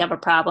goodness, we have a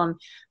problem.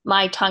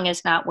 My tongue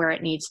is not where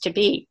it needs to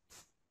be.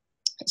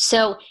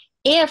 So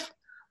if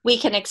we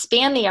can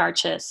expand the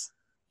arches,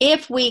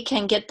 if we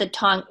can get the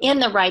tongue in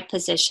the right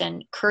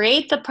position,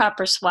 create the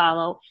proper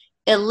swallow,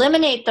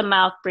 eliminate the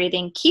mouth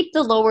breathing, keep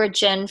the lower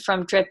chin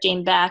from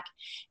drifting back,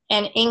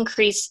 and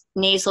increase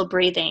nasal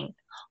breathing,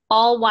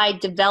 all while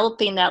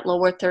developing that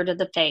lower third of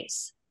the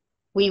face,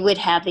 we would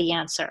have the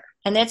answer.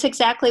 And that's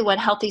exactly what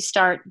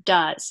HealthyStart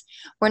does.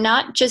 We're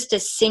not just a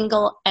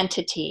single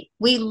entity.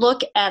 We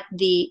look at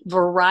the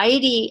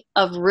variety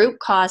of root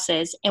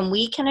causes and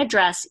we can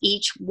address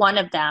each one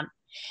of them.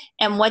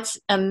 And what's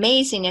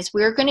amazing is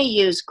we're going to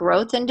use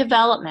growth and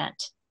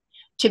development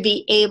to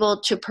be able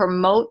to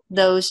promote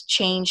those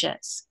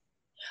changes.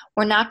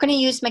 We're not going to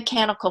use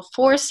mechanical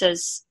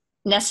forces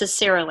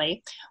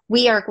necessarily.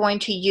 We are going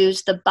to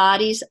use the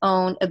body's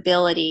own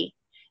ability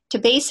to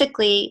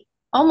basically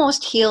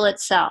almost heal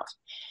itself.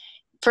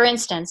 For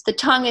instance, the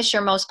tongue is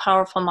your most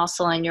powerful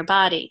muscle in your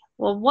body.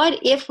 Well, what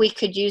if we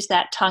could use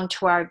that tongue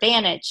to our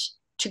advantage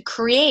to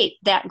create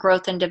that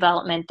growth and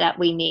development that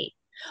we need?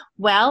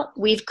 Well,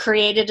 we've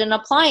created an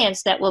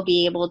appliance that will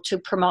be able to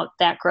promote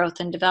that growth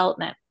and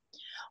development.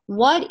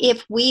 What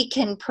if we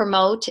can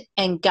promote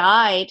and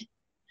guide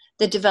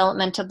the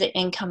development of the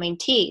incoming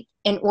teeth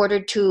in order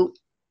to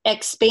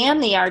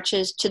expand the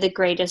arches to the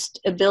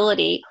greatest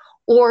ability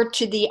or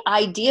to the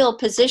ideal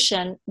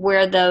position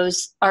where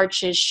those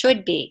arches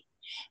should be?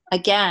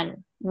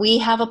 Again, we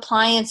have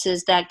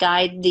appliances that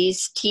guide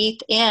these teeth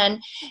in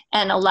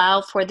and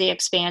allow for the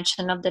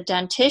expansion of the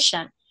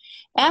dentition.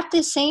 At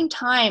the same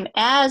time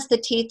as the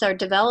teeth are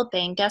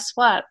developing, guess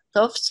what?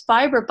 Those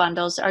fiber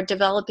bundles are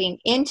developing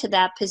into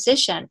that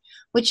position,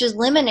 which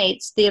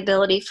eliminates the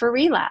ability for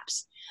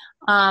relapse.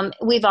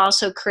 We've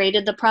also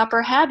created the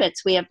proper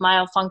habits. We have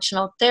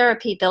myofunctional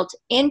therapy built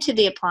into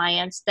the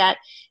appliance that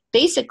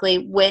basically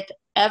with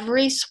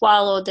every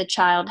swallow the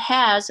child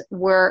has,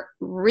 we're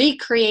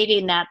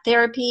recreating that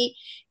therapy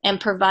and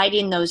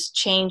providing those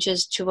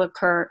changes to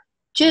occur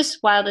just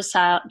while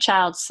the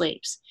child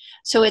sleeps.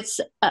 So it's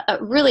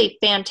really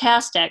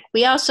fantastic.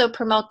 We also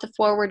promote the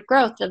forward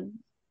growth of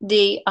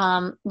the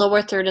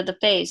lower third of the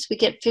face. We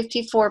get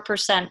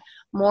 54%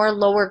 more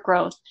lower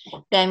growth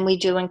than we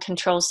do in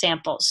control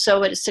samples.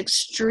 So it's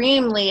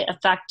extremely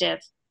effective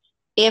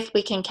if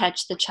we can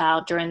catch the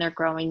child during their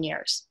growing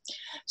years.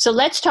 So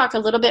let's talk a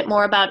little bit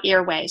more about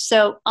airway.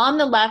 So on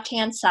the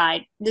left-hand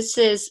side, this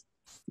is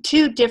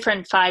two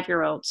different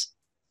 5-year-olds.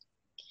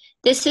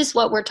 This is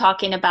what we're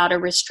talking about, a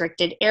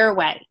restricted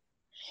airway.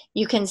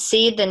 You can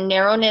see the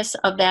narrowness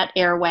of that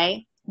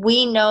airway.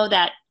 We know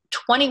that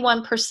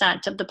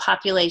 21% of the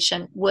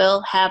population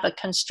will have a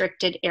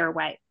constricted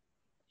airway.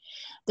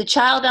 The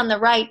child on the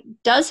right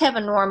does have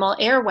a normal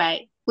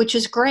airway, which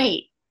is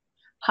great.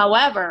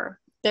 However,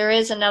 there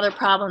is another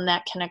problem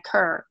that can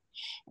occur,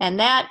 and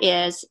that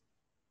is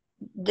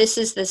this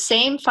is the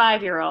same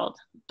 5-year-old,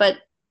 but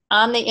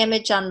on the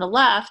image on the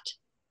left,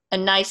 a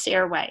nice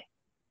airway.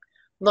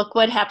 Look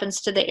what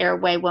happens to the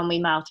airway when we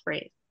mouth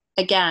breathe.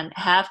 Again,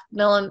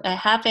 a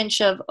half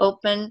inch of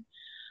open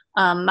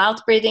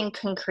mouth breathing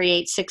can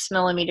create 6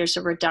 millimeters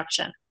of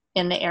reduction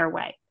in the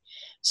airway.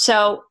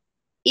 So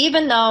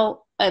even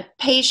though a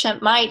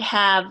patient might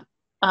have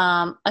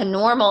a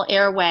normal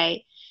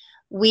airway,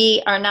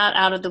 we are not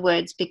out of the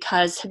woods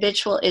because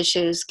habitual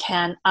issues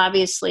can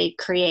obviously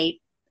create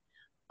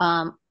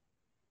a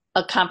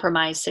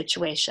compromised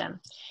situation.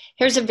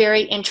 Here's a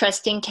very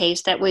interesting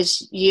case that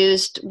was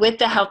used with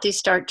the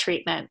HealthyStart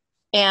treatment.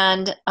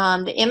 And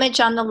the image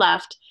on the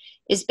left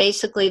is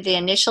basically the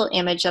initial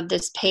image of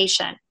this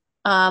patient.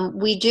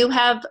 We do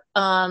have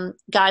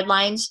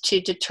guidelines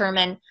to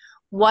determine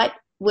what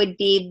would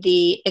be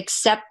the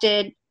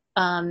accepted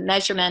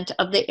measurement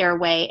of the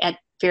airway at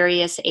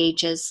various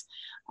ages,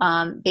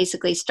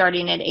 basically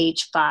starting at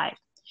age 5.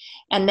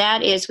 And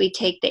that is, we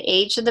take the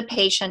age of the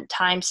patient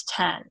times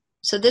 10.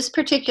 So this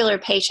particular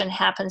patient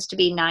happens to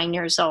be 9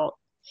 years old.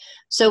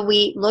 So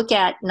we look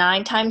at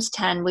 9 times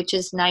 10, which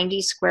is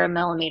 90 square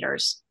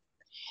millimeters.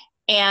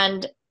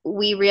 And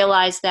we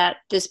realize that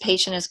this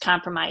patient is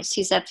compromised.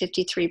 He's at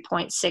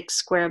 53.6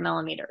 square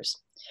millimeters.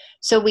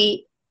 So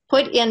we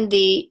put in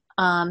the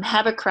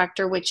habit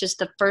corrector, which is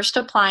the first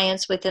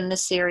appliance within the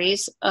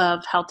series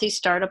of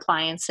HealthyStart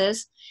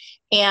appliances.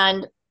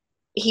 And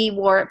he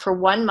wore it for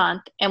 1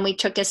 month, and we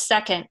took a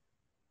second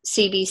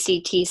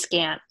CBCT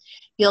scan.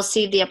 You'll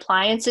see the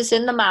appliances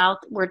in the mouth.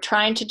 We're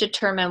trying to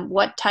determine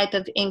what type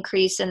of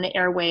increase in the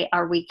airway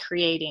are we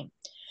creating.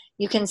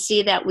 You can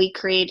see that we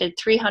created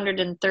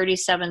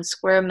 337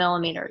 square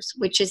millimeters,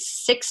 which is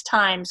 6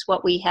 times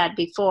what we had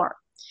before.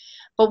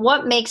 But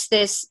what makes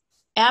this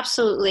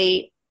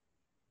absolutely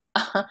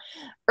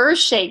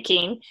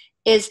earth-shaking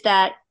is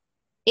that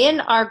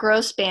in our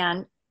growth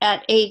span,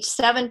 at age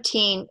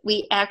 17,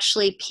 we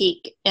actually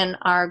peak in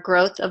our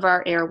growth of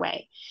our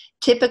airway.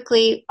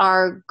 Typically,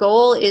 our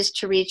goal is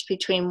to reach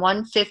between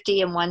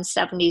 150 and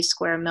 170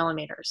 square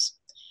millimeters.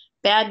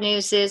 Bad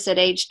news is at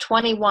age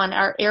 21,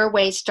 our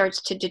airway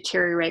starts to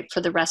deteriorate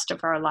for the rest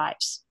of our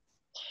lives.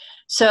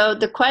 So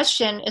the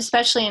question,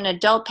 especially in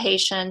adult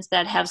patients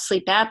that have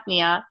sleep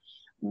apnea,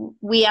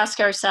 we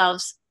ask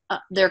ourselves,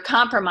 they're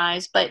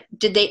compromised, but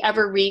did they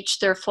ever reach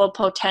their full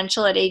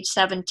potential at age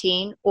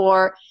 17?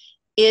 Or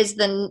is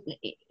the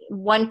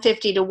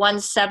 150 to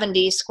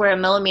 170 square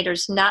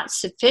millimeters not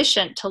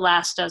sufficient to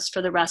last us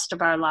for the rest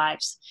of our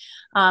lives?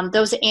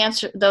 The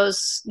answer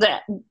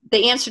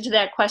to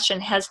that question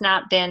has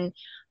not been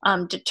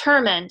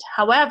determined.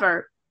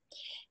 However,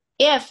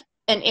 if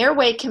an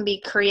airway can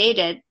be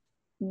created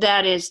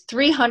that is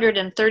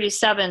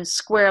 337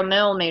 square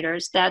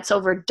millimeters, that's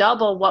over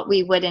double what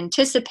we would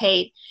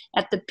anticipate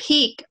at the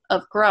peak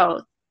of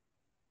growth,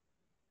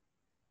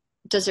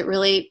 does it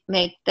really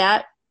make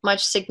that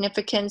much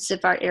significance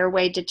if our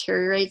airway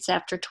deteriorates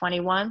after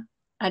 21?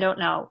 I don't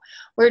know.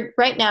 We're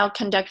right now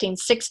conducting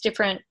 6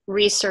 different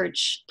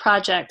research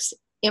projects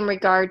in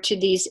regard to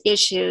these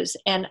issues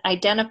and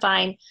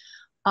identifying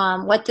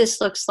what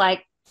this looks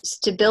like,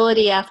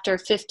 stability after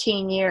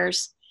 15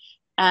 years,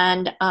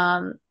 and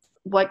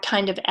what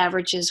kind of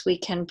averages we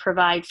can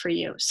provide for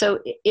you. So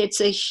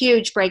it's a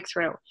huge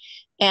breakthrough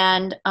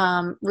and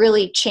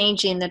really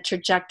changing the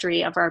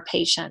trajectory of our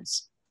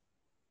patients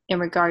in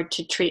regard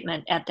to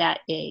treatment at that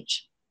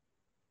age.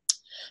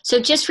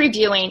 So just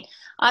reviewing,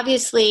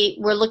 obviously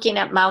we're looking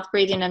at mouth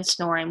breathing and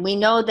snoring. We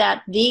know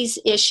that these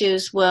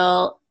issues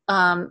will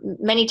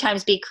many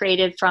times be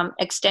created from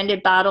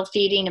extended bottle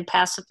feeding and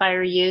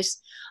pacifier use,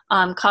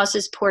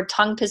 causes poor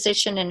tongue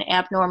position and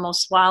abnormal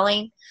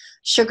swallowing.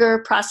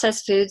 Sugar,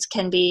 processed foods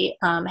can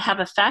have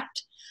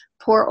effect.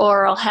 Poor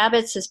oral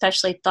habits,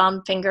 especially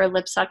thumb, finger,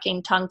 lip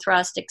sucking, tongue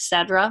thrust,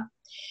 etc.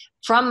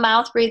 From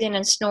mouth breathing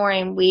and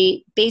snoring,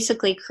 we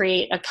basically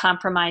create a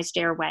compromised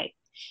airway.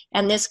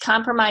 And this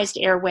compromised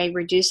airway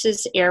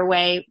reduces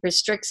airway,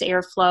 restricts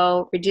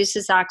airflow,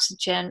 reduces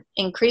oxygen,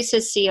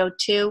 increases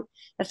CO2,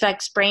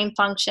 affects brain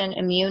function,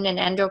 immune and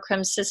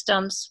endocrine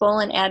systems,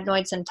 swollen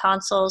adenoids and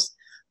tonsils,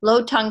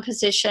 low tongue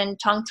position,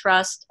 tongue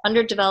thrust,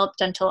 underdeveloped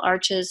dental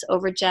arches,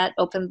 overjet,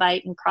 open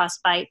bite, and cross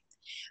bite.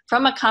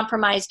 From a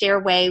compromised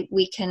airway,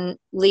 we can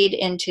lead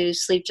into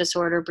sleep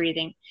disorder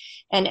breathing.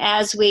 And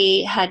as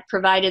we had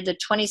provided, the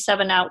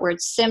 27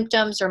 outward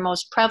symptoms are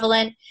most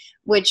prevalent,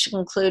 which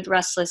include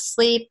restless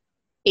sleep,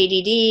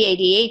 ADD,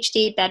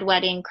 ADHD,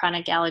 bedwetting,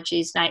 chronic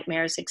allergies,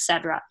 nightmares,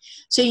 etc.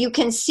 So you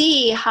can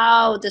see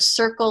how the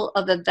circle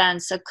of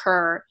events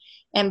occur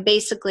and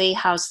basically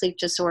how sleep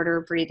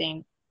disorder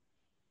breathing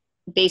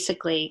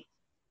basically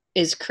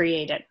is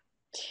created.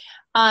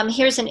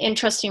 Here's an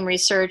interesting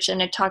research,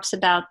 and it talks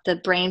about the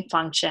brain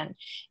function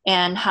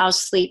and how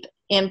sleep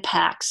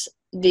impacts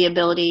the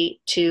ability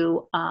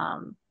to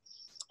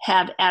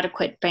have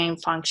adequate brain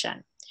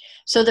function.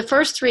 So the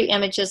first 3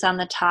 images on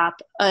the top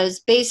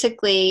is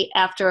basically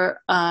after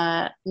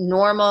a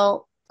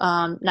normal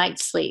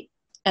night's sleep.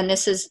 And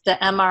this is the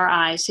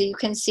MRI, so you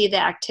can see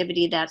the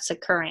activity that's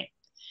occurring.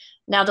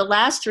 Now the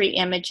last 3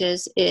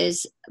 images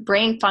is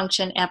brain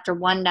function after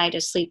 1 night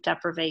of sleep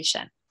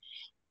deprivation.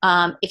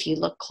 If you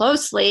look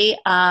closely,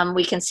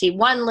 we can see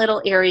one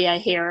little area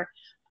here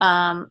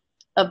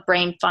of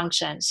brain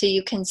function. So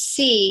you can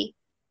see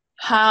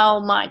how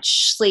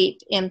much sleep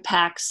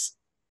impacts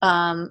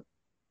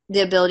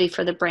the ability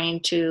for the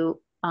brain to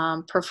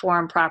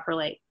perform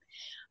properly.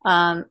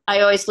 I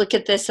always look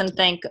at this and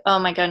think, oh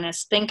my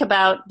goodness, think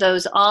about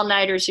those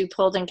all-nighters you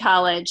pulled in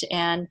college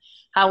and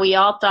how we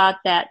all thought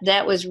that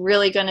that was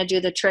really going to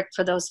do the trick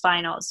for those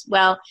finals.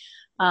 Well,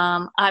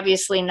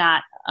 obviously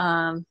not.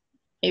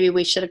 Maybe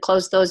we should have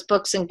closed those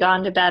books and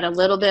gone to bed a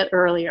little bit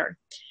earlier.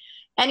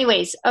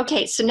 Anyways,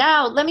 okay, so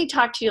now let me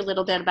talk to you a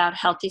little bit about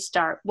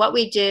HealthyStart, what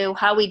we do,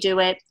 how we do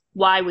it,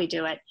 why we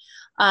do it.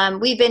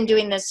 We've been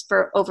doing this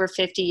for over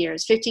 50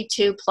 years,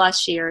 52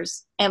 plus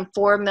years, and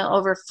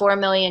over 4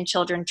 million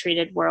children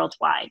treated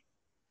worldwide.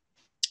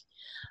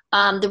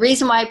 The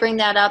reason why I bring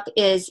that up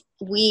is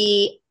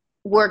we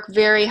work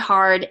very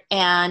hard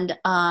and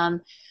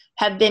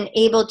have been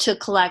able to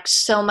collect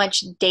so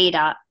much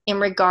data in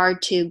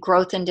regard to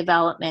growth and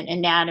development,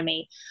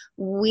 anatomy.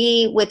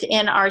 We,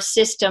 within our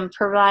system,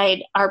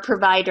 provide our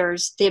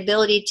providers the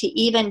ability to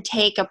even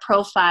take a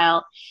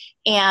profile,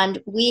 and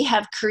we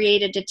have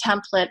created a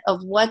template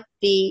of what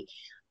the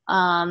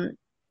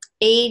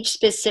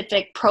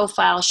age-specific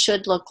profile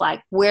should look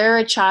like, where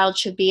a child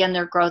should be in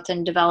their growth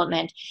and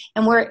development.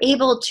 And we're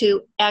able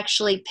to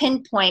actually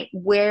pinpoint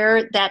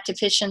where that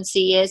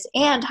deficiency is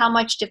and how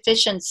much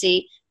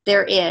deficiency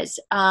there is.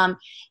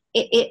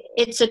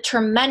 It's a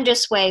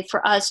tremendous way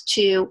for us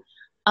to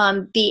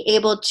be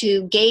able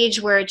to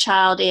gauge where a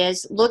child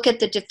is, look at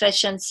the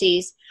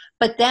deficiencies,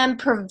 but then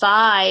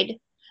provide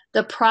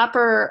the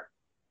proper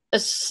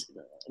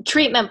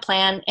treatment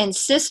plan and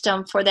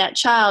system for that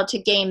child to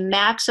gain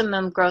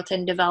maximum growth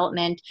and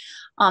development,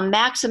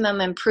 maximum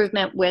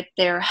improvement with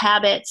their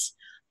habits,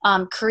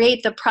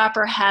 create the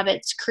proper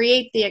habits,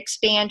 create the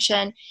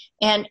expansion,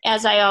 and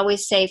as I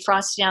always say,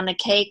 frosting on the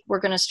cake, we're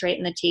going to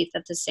straighten the teeth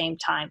at the same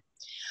time.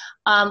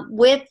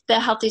 With the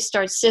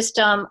HealthyStart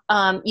system,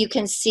 you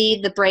can see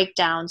the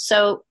breakdown.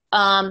 So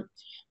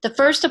the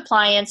first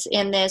appliance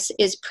in this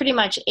is pretty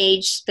much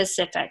age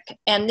specific,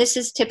 and this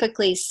is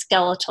typically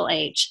skeletal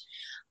age.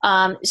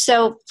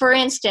 So for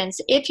instance,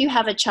 if you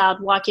have a child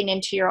walking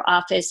into your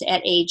office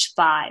at age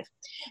 5,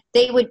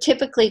 they would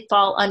typically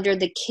fall under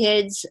the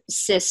kids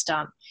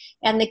system.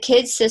 And the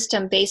kids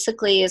system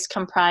basically is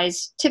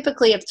comprised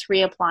typically of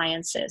 3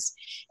 appliances.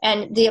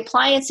 And the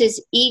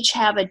appliances each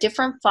have a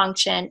different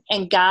function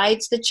and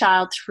guides the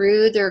child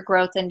through their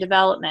growth and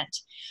development.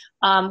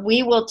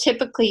 We will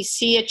typically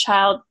see a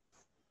child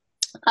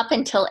up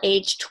until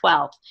age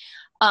 12.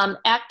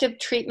 Active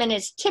treatment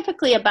is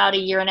typically about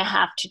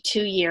 1.5 to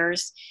 2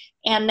 years.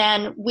 And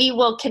then we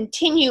will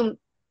continue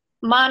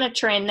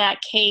monitoring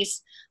that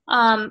case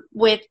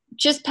with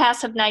just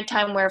passive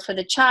nighttime wear for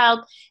the child.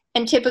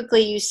 And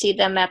typically you see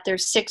them at their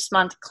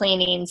 6-month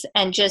cleanings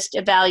and just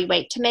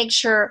evaluate to make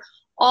sure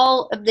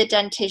all of the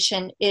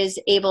dentition is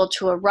able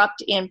to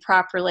erupt in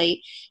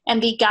properly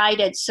and be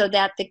guided so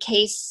that the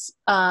case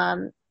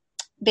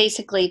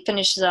basically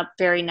finishes up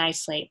very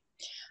nicely.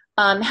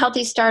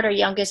 HealthyStart, our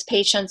youngest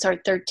patients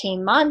are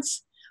 13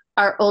 months.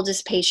 Our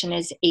oldest patient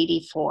is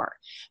 84.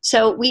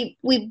 So we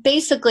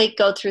basically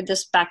go through the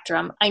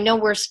spectrum. I know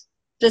we're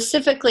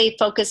specifically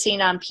focusing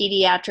on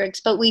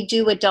pediatrics, but we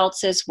do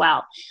adults as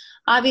well.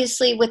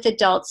 Obviously, with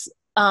adults,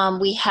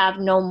 we have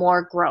no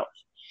more growth.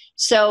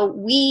 So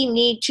we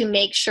need to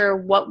make sure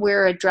what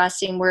we're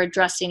addressing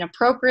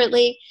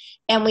appropriately,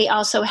 and we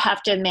also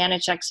have to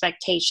manage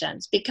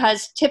expectations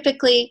because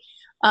typically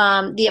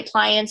the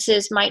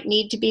appliances might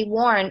need to be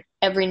worn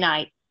every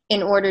night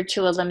in order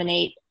to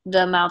eliminate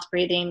the mouth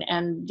breathing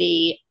and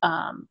the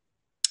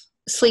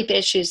sleep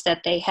issues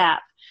that they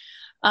have.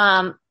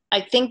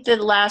 I think the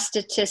last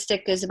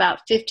statistic is about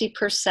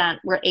 50%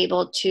 were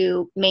able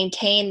to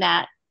maintain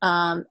that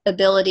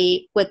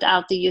ability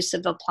without the use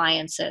of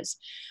appliances.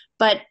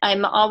 But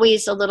I'm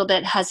always a little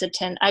bit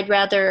hesitant. I'd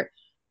rather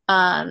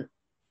under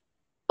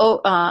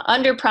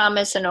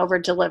promise and over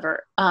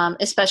deliver,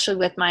 especially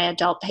with my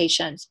adult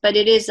patients. But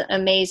it is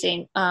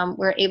amazing.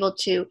 We're able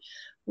to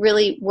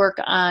really work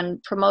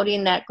on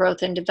promoting that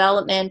growth and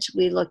development.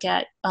 We look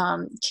at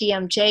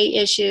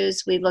TMJ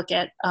issues. We look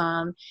at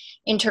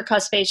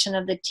intercuspation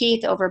of the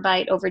teeth,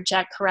 overbite,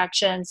 overjet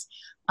corrections,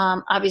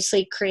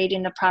 obviously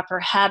creating the proper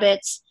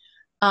habits,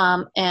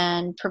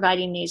 and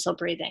providing nasal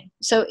breathing.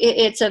 So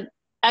it's an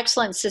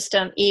excellent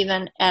system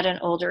even at an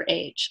older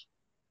age.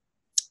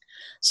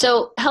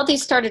 So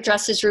HealthyStart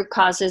addresses root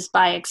causes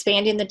by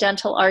expanding the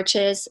dental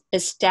arches,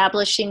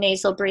 establishing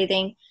nasal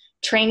breathing,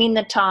 training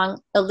the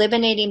tongue,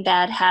 eliminating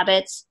bad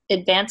habits,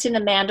 advancing the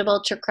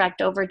mandible to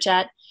correct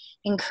overjet,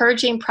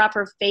 encouraging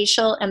proper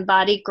facial and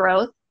body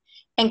growth,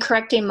 and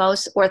correcting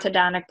most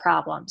orthodontic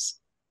problems.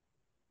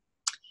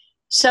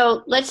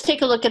 So let's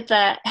take a look at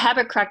the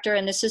habit corrector,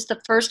 and this is the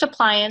first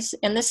appliance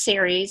in the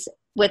series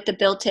with the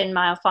built-in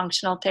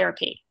myofunctional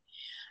therapy.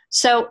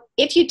 So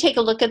if you take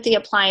a look at the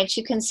appliance,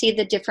 you can see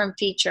the different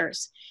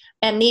features.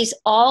 And these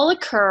all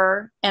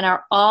occur and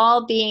are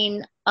all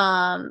being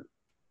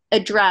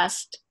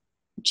addressed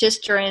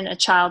just during a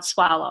child's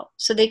swallow.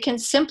 So they can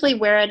simply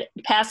wear it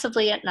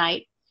passively at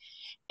night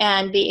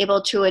and be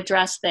able to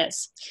address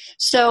this.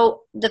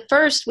 So the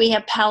first, we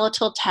have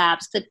palatal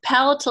tabs. The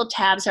palatal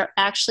tabs are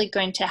actually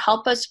going to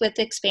help us with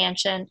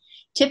expansion.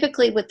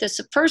 Typically with this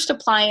first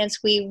appliance,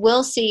 we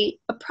will see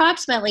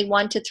approximately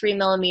 1 to 3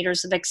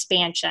 millimeters of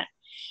expansion.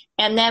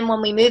 And then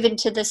when we move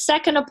into the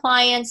second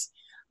appliance,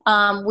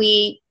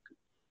 we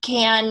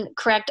can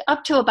correct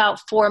up to about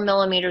 4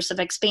 millimeters of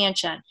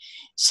expansion.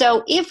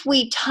 So if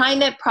we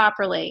time it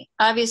properly,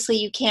 obviously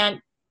you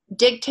can't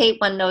dictate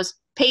when those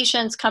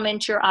patients come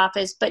into your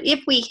office, but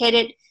if we hit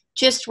it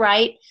just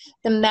right,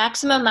 the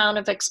maximum amount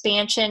of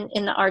expansion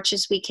in the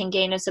arches we can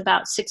gain is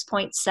about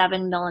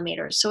 6.7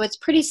 millimeters. So it's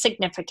pretty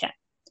significant.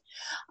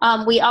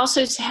 We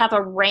also have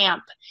a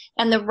ramp,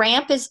 and the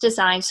ramp is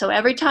designed so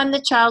every time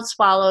the child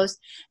swallows,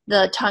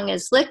 the tongue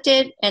is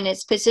lifted and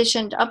it's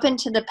positioned up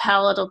into the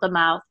palate of the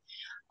mouth,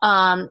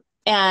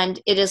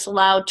 and it is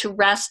allowed to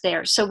rest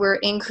there. So we're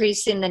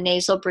increasing the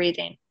nasal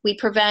breathing. We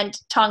prevent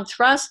tongue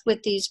thrust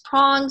with these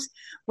prongs.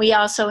 We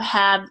also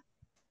have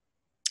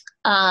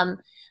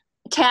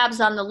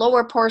tabs on the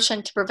lower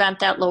portion to prevent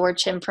that lower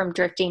chin from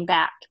drifting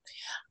back.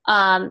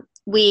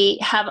 We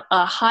have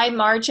a high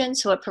margin,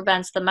 so it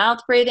prevents the mouth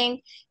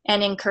breathing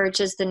and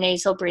encourages the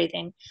nasal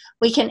breathing.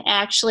 We can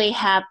actually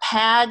have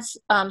pads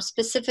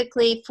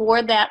specifically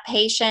for that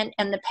patient,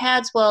 and the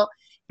pads will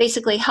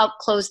basically help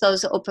close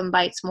those open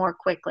bites more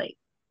quickly.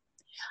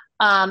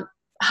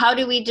 How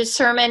do we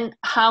determine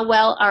how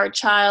well our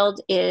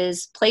child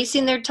is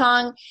placing their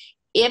tongue?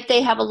 If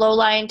they have a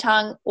low-lying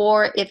tongue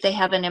or if they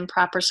have an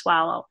improper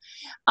swallow.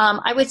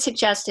 I would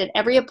suggest at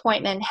every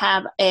appointment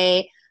have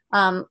a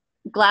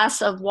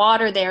glass of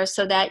water there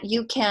so that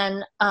you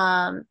can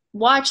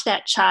watch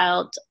that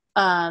child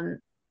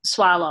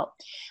swallow.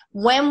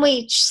 When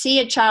we see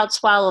a child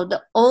swallow,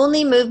 the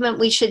only movement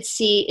we should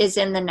see is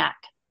in the neck.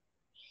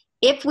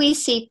 If we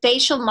see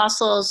facial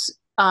muscles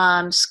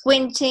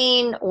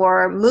squinting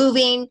or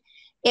moving,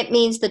 it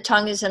means the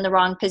tongue is in the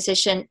wrong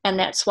position and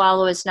that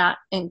swallow is not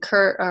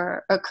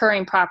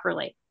occurring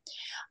properly.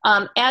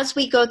 As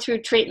we go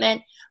through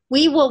treatment,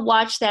 we will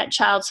watch that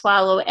child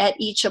swallow at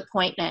each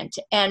appointment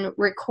and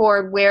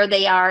record where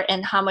they are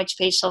and how much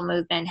facial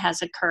movement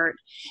has occurred.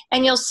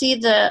 And you'll see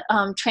the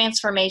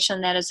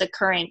transformation that is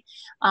occurring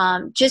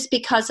just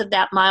because of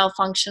that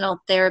myofunctional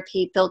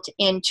therapy built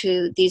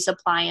into these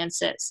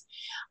appliances.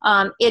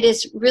 It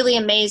is really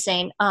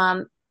amazing.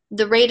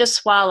 The rate of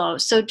swallow.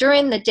 So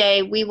during the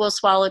day, we will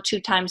swallow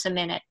 2 times a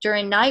minute.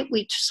 During night,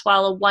 we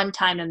swallow 1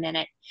 time a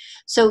minute.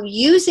 So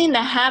using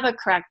the habit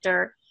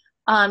corrector,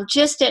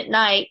 just at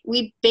night,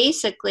 we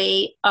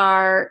basically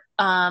are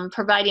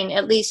providing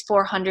at least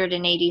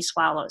 480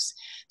 swallows.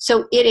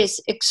 So it is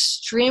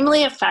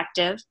extremely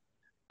effective.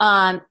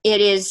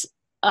 It is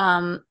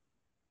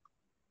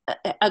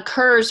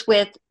occurs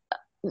with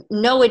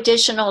no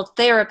additional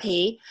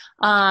therapy.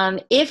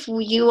 If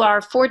you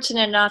are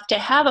fortunate enough to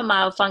have a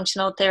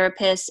myofunctional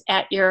therapist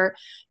at your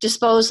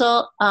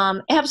disposal,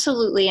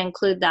 absolutely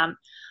include them.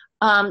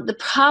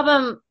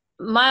 Myofunctional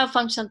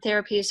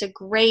therapy is a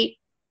great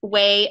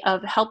way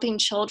of helping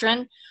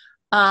children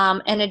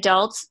and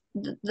adults.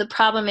 The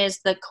problem is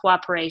the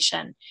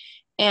cooperation.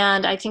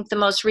 And I think the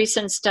most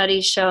recent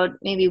study showed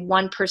maybe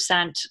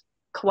 1%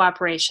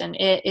 cooperation.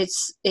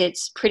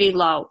 It's pretty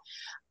low.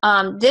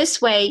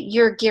 This way,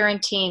 you're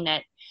guaranteeing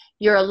it.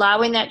 You're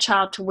allowing that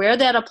child to wear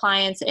that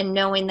appliance and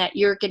knowing that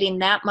you're getting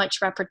that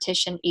much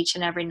repetition each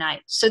and every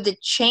night. So the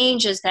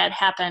changes that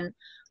happen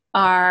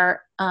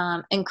are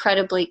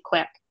incredibly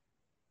quick.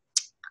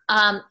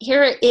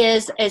 Here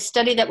is a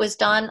study that was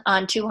done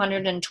on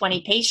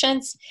 220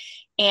 patients,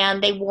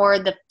 and they wore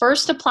the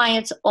first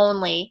appliance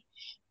only,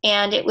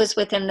 and it was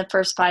within the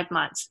first 5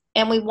 months.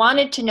 And we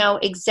wanted to know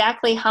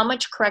exactly how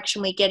much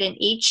correction we get in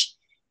each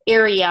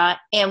area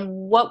and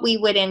what we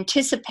would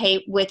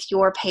anticipate with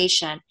your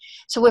patient.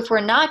 So if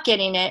we're not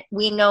getting it,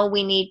 we know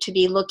we need to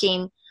be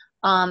looking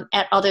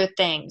at other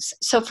things.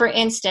 So for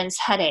instance,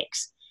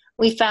 headaches.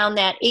 We found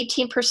that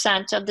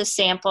 18% of the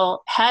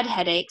sample had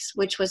headaches,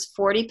 which was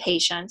 40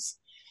 patients.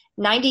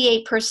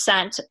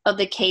 98% of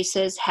the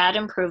cases had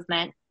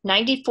improvement.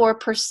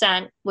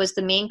 94% was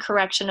the mean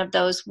correction of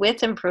those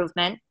with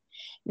improvement.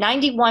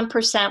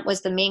 91%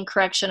 was the mean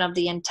correction of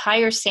the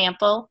entire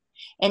sample.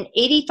 And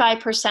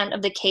 85%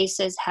 of the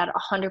cases had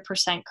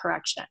 100%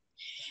 correction.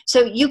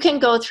 So you can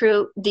go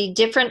through the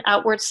different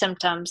outward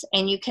symptoms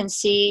and you can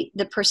see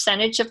the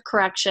percentage of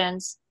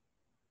corrections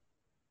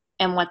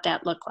and what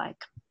that looked like.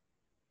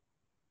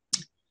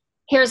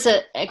 Here's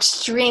an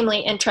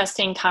extremely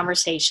interesting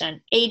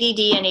conversation: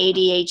 ADD and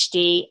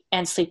ADHD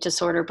and sleep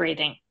disorder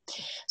breathing.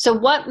 So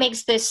what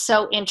makes this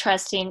so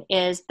interesting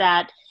is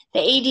that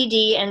the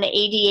ADD and the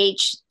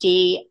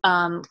ADHD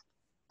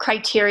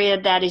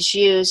criteria that is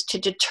used to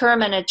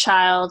determine a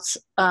child's,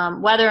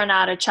 whether or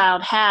not a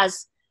child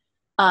has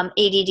ADD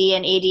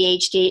and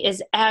ADHD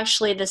is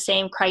actually the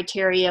same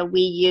criteria we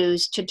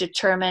use to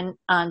determine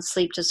on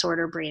sleep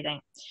disorder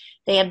breathing.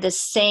 They have the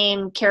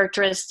same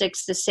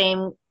characteristics, the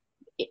same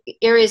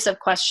areas of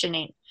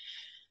questioning.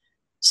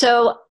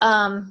 So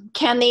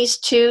can these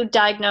two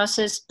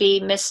diagnoses be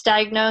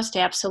misdiagnosed?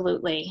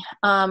 Absolutely.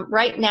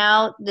 Right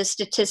now, the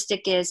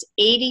statistic is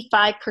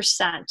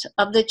 85%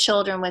 of the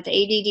children with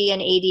ADD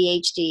and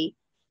ADHD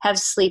have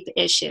sleep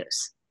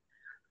issues.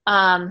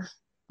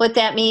 What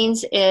that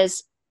means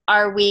is,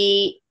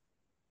 my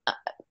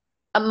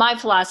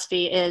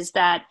philosophy is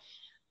that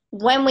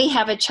when we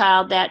have a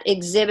child that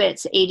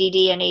exhibits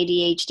ADD and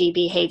ADHD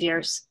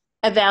behaviors,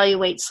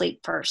 evaluate sleep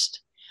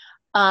first.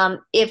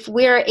 If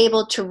we're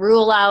able to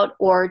rule out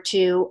or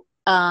to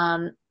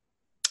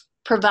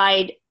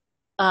provide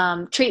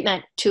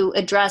treatment to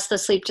address the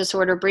sleep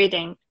disorder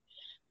breathing,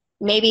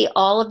 maybe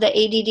all of the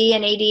ADD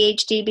and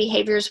ADHD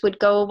behaviors would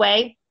go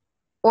away,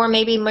 or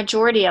maybe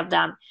majority of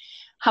them.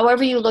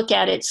 However you look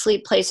at it,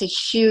 sleep plays a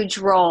huge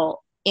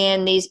role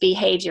in these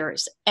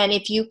behaviors. And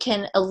if you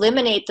can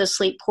eliminate the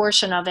sleep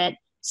portion of it,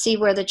 see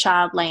where the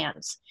child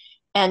lands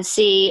and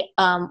see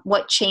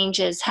what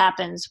changes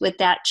happens with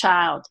that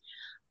child.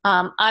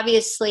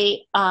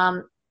 Obviously,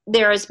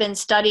 there has been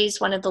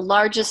studies. One of the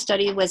largest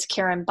study was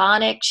Karen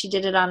Bonnick. She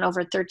did it on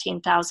over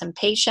 13,000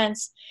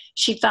 patients.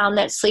 She found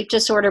that sleep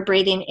disorder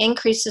breathing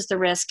increases the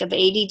risk of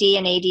ADD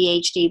and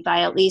ADHD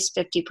by at least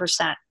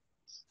 50%.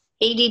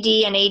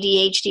 ADD and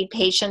ADHD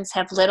patients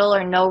have little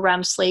or no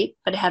REM sleep,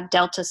 but have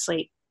delta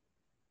sleep.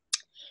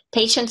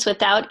 Patients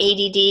without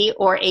ADD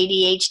or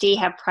ADHD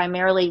have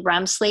primarily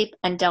REM sleep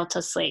and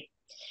delta sleep.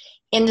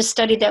 In the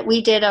study that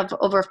we did of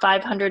over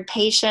 500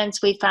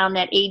 patients, we found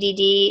that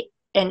ADD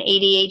and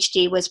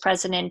ADHD was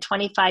present in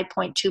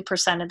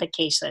 25.2% of the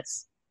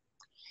cases.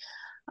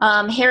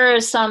 Here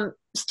are some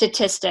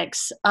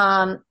statistics.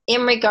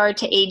 In regard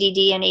to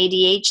ADD and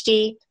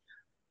ADHD,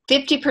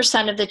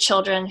 50% of the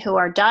children who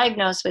are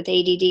diagnosed with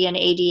ADD and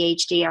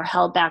ADHD are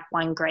held back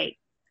 1 grade.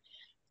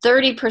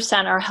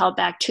 30% are held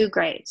back 2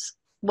 grades.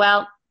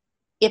 Well,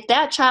 if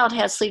that child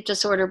has sleep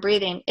disorder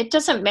breathing, it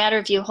doesn't matter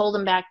if you hold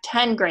them back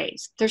 10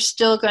 grades, they're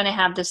still going to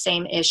have the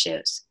same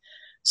issues.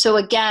 So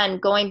again,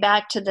 going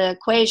back to the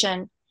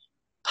equation,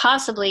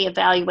 possibly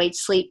evaluate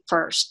sleep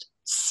first,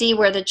 see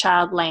where the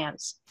child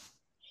lands.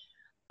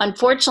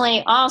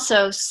 Unfortunately,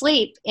 also,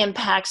 sleep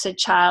impacts a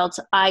child's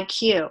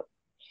IQ.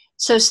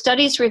 So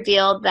studies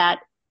reveal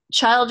that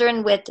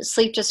children with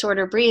sleep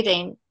disorder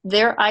breathing,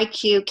 their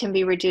IQ can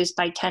be reduced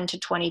by 10 to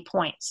 20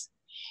 points.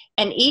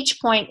 And each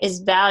point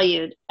is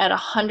valued at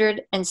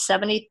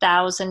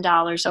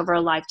 $170,000 over a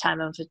lifetime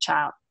of a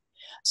child.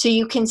 So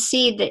you can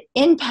see the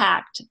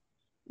impact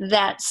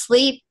that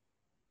sleep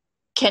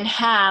can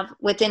have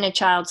within a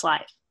child's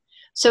life.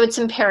 So it's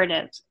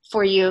imperative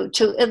for you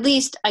to at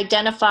least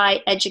identify,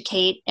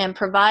 educate, and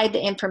provide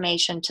the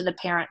information to the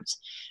parents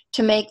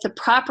to make the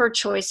proper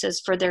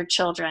choices for their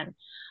children.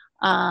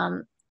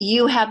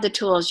 You have the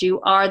tools. You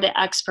are the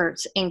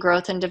experts in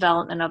growth and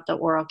development of the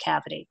oral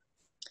cavity.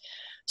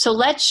 So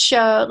let's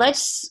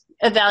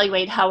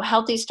evaluate how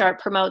HealthyStart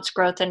promotes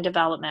growth and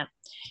development.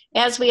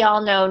 As we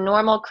all know,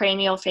 normal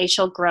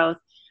craniofacial growth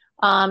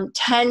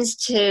tends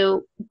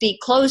to be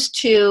close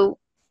to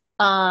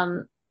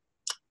the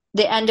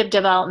end of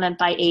development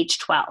by age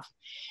 12.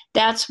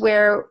 That's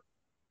where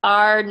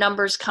our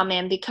numbers come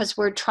in because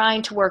we're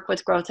trying to work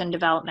with growth and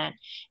development.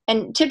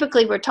 And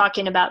typically we're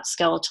talking about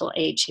skeletal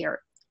age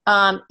here.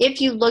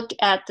 If you look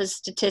at the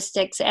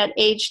statistics at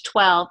age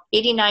 12,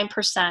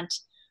 89%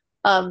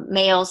 of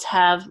males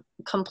have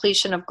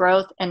completion of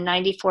growth and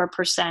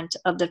 94%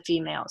 of the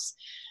females.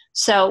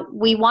 So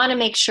we want to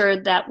make sure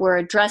that we're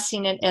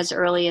addressing it as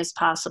early as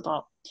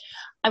possible.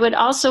 I would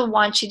also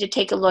want you to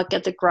take a look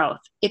at the growth.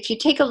 If you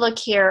take a look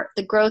here,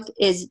 the growth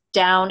is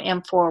down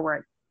and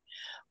forward.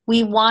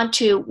 We want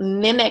to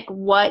mimic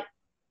what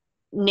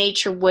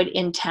nature would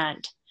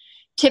intend.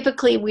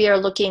 Typically, we are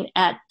looking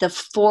at the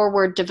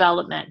forward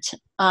development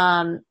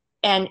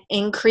and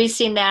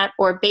increasing that,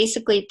 or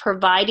basically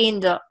providing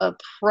the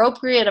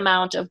appropriate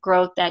amount of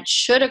growth that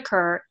should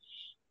occur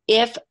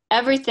if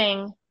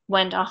everything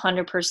went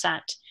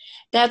 100%.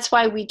 That's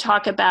why we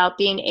talk about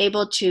being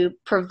able to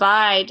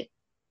provide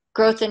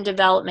growth and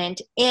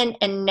development in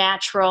a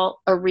natural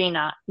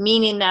arena,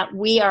 meaning that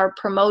we are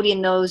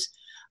promoting those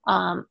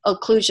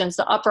occlusions,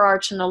 the upper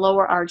arch and the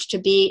lower arch, to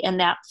be in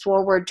that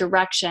forward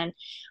direction,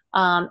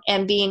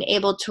 and being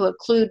able to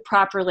occlude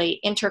properly,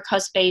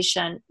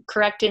 intercuspation,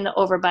 correcting the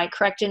overbite,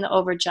 correcting the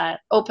overjet,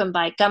 open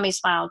bite, gummy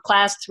smile,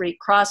 class 3,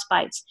 cross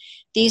bites.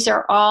 These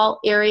are all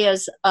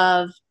areas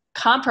of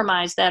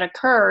compromise that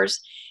occurs,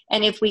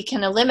 and if we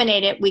can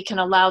eliminate it, we can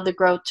allow the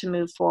growth to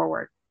move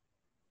forward.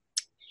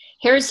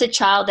 Here's the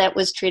child that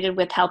was treated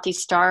with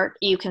HealthyStart.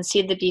 You can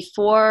see the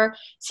before,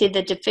 see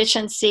the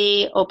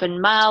deficiency,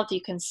 open mouth.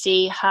 You can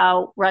see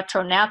how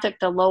retrognathic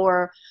the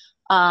lower,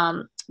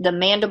 the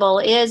mandible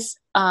is.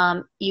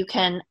 You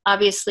can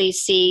obviously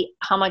see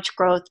how much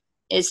growth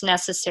is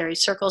necessary.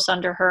 Circles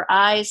under her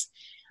eyes.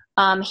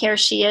 Here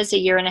she is a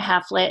year and a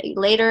half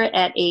later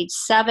at age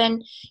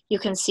 7. You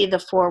can see the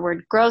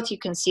forward growth. You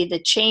can see the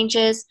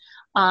changes.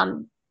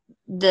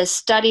 The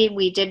study,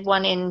 we did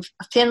one in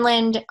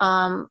Finland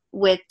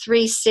with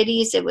 3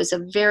 cities. It was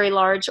a very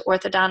large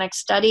orthodontic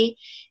study,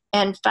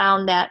 and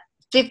found that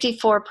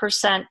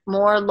 54%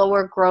 more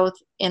lower growth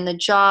in the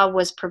jaw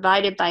was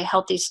provided by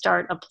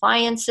HealthyStart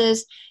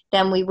appliances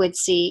than we would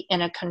see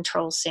in a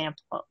control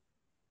sample.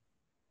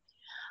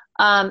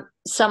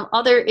 Some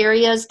other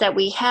areas that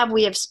we have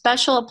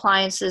special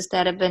appliances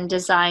that have been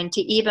designed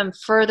to even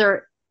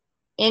further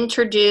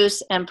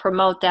introduce and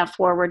promote that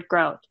forward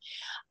growth.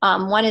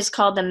 One is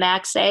called the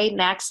Max-A,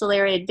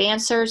 Maxillary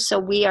Advancer. So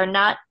we are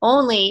not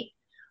only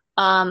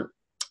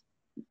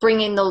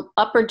bringing the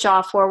upper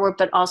jaw forward,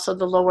 but also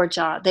the lower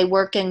jaw. They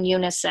work in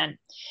unison.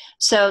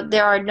 So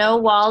there are no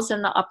walls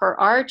in the upper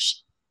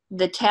arch.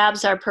 The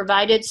tabs are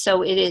provided,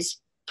 so it is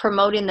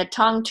promoting the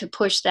tongue to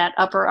push that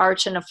upper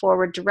arch in a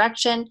forward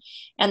direction,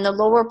 and the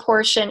lower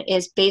portion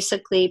is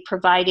basically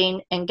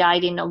providing and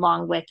guiding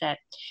along with it.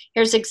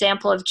 Here's an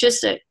example of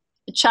just a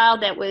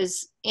child that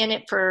was in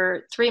it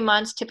for 3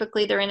 months.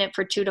 Typically they're in it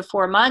for 2 to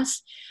 4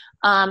 months.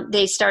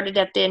 They started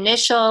at the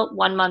initial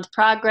 1 month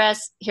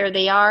progress. Here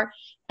they are.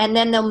 And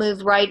then they'll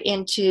move right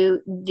into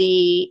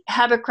the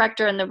habit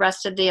corrector and the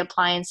rest of the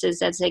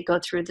appliances as they go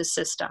through the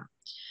system.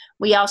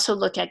 We also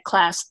look at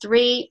class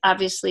 3.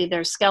 Obviously,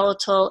 they're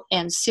skeletal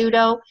and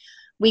pseudo.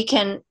 We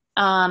can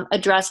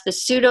address the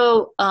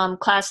pseudo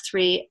class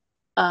 3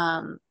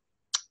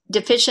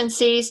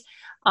 deficiencies.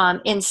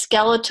 In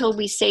skeletal,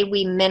 we say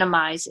we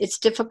minimize. It's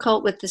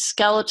difficult with the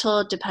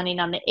skeletal depending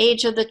on the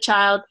age of the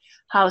child,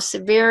 how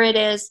severe it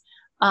is,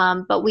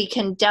 but we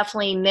can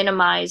definitely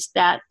minimize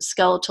that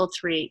skeletal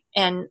 3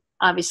 and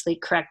obviously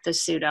correct the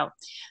pseudo.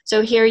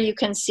 So here you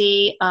can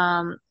see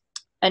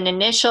an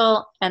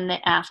initial and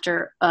the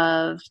after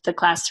of the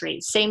class 3.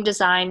 Same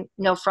design,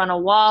 no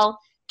frontal wall,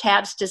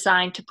 tabs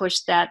designed to push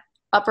that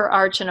upper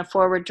arch in a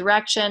forward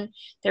direction.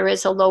 There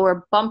is a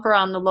lower bumper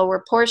on the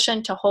lower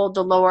portion to hold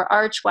the lower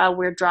arch while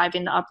we're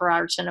driving the upper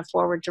arch in a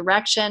forward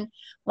direction.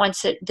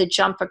 Once the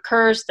jump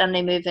occurs, then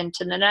they move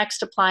into the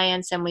next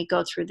appliance and we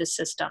go through the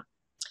system.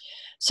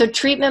 So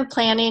treatment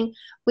planning,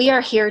 we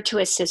are here to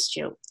assist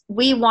you.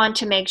 We want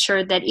to make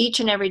sure that each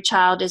and every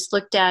child is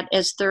looked at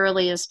as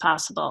thoroughly as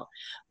possible.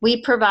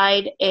 We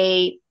provide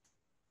a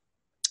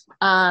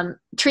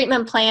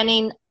treatment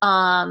planning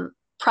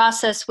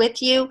process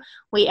with you.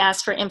 We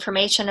ask for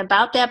information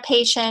about that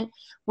patient.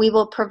 We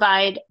will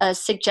provide a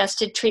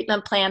suggested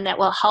treatment plan that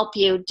will help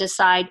you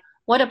decide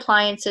what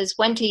appliances,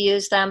 when to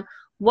use them,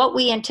 what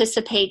we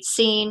anticipate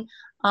seeing,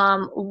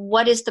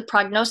 what is the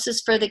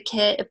prognosis for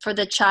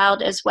the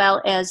child, as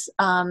well as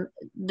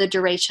the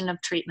duration of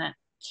treatment.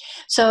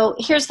 So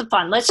here's the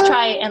fun. Let's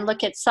try and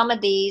look at some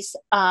of these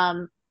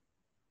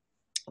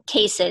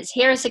cases.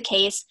 Here's a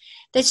case.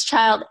 This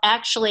child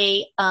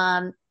actually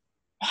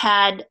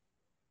had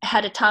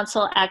a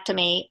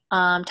tonsillectomy,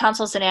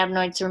 tonsils and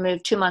adenoids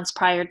removed 2 months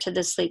prior to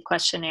the sleep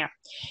questionnaire.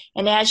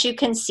 And as you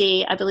can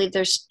see, I believe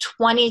there's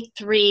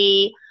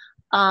 23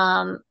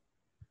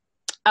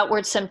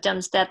 outward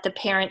symptoms that the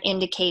parent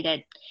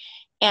indicated.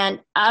 And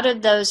out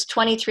of those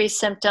 23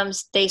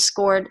 symptoms, they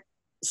scored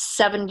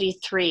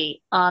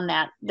 73 on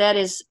that. That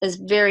is a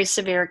very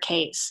severe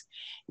case.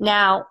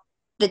 Now,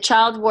 the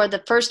child wore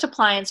the first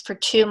appliance for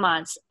 2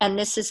 months, and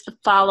this is the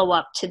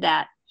follow-up to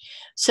that.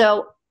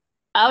 So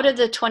out of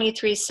the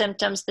 23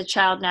 symptoms, the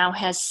child now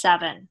has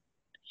 7.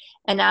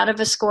 And out of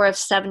a score of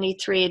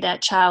 73,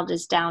 that child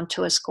is down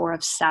to a score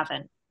of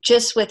 7,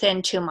 just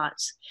within 2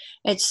 months.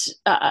 It's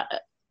a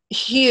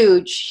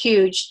huge,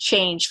 huge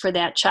change for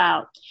that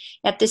child.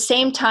 At the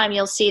same time,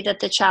 you'll see that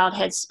the child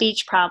had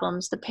speech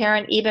problems. The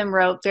parent even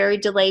wrote very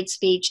delayed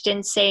speech,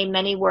 didn't say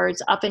many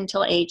words up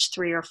until age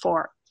 3 or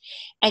 4.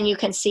 And you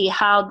can see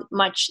how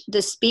much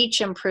the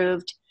speech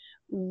improved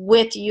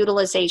with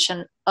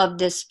utilization of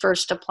this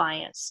first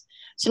appliance.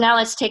 So now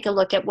let's take a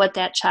look at what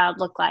that child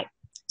looked like.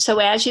 So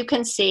as you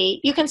can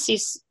see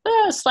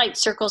slight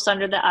circles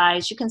under the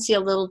eyes. You can see a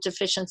little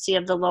deficiency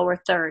of the lower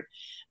third.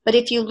 But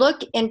if you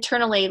look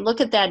internally, look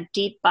at that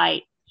deep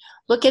bite.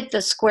 Look at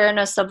the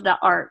squareness of the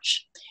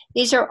arch.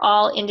 These are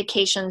all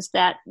indications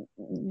that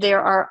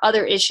there are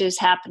other issues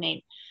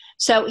happening.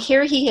 So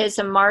here he is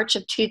in March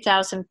of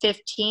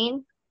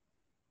 2015,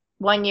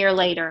 1 year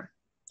later,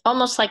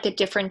 almost like a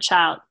different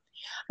child.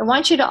 I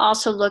want you to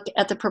also look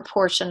at the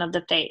proportion of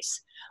the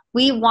face.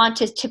 We want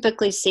to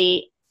typically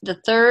see the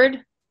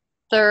third,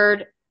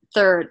 third,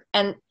 third,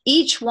 and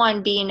each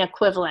one being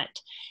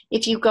equivalent.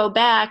 If you go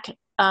back,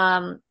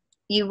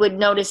 you would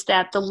notice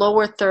that the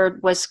lower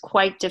third was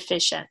quite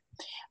deficient,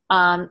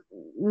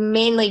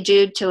 mainly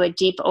due to a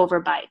deep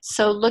overbite.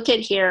 So look at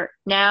here.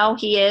 Now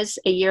he is,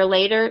 a year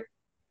later,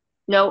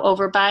 no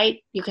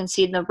overbite. You can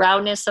see the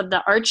roundness of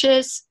the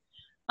arches.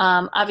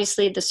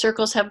 Obviously, the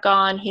circles have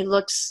gone. He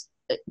looks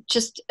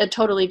just a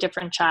totally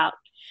different child.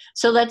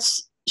 So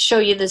let's show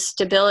you the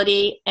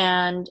stability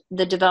and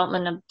the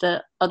development of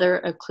the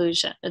other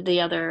occlusion,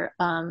 the other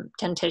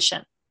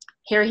dentition.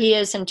 Here he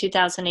is in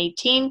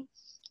 2018.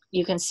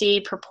 You can see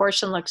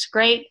proportion looks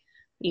great.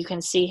 You can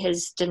see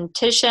his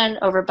dentition,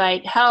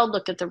 overbite held.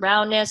 Look at the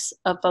roundness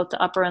of both the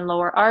upper and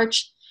lower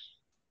arch.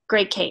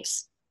 Great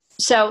case.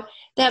 So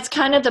that's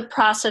kind of the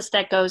process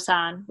that goes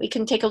on. We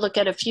can take a look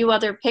at a few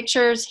other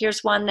pictures.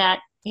 Here's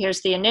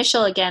the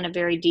initial, again, a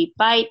very deep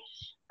bite.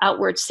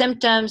 Outward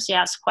symptoms,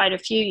 yes, quite a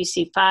few. You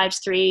see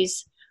 5s,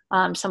 3s,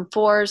 some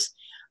 4s.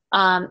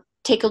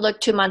 Take a look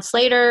 2 months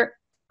later.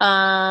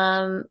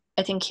 I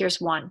think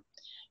here's one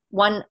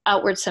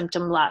outward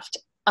symptom left.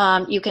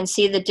 You can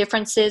see the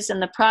differences in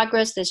the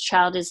progress. This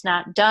child is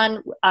not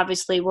done.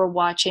 Obviously, we're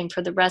watching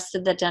for the rest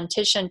of the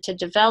dentition to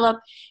develop,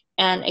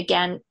 and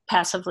again,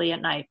 passively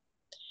at night.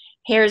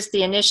 Here's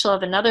the initial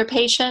of another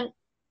patient.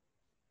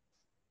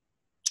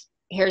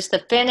 Here's the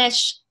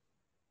finish.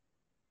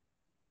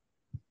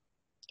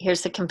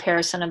 Here's the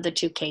comparison of the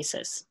two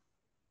cases.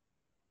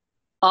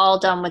 all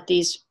done with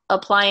these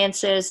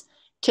appliances,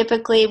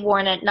 typically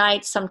worn at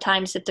night.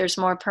 Sometimes if there's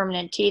more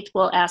permanent teeth,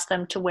 we'll ask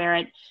them to wear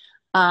it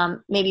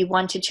maybe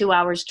 1 to 2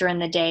 hours during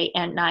the day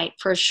and night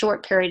for a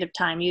short period of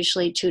time,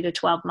 usually 2 to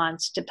 12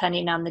 months,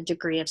 depending on the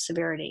degree of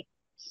severity.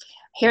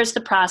 Here's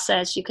the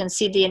process. You can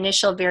see the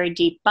initial very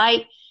deep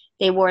bite.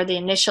 They wore the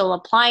initial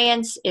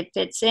appliance. It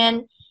fits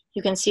in.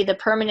 You can see the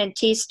permanent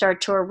teeth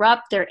start to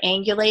erupt. They're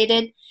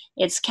angulated.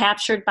 It's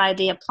captured by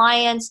the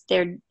appliance.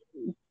 They're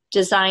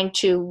designed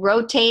to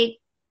rotate,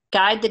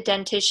 guide the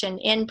dentition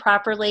in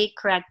properly,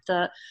 correct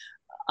the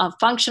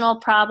functional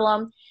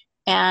problem.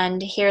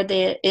 And here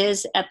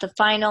is at the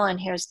final, and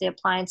here's the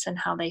appliance and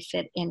how they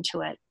fit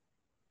into it.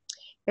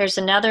 Here's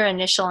another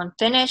initial and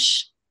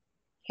finish.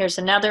 Here's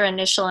another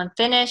initial and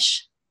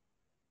finish.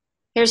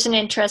 Here's an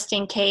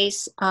interesting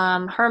case.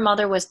 Her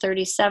mother was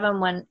 37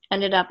 when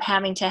ended up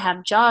having to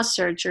have jaw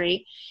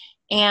surgery,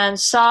 and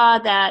saw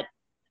that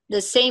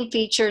the same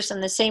features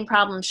and the same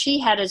problems she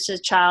had as a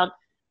child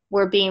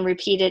were being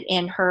repeated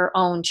in her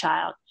own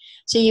child.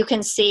 So you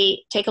can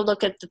see, take a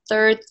look at the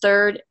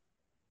third,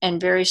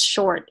 and very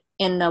short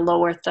in the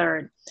lower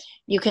third.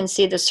 You can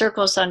see the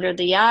circles under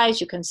the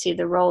eyes. You can see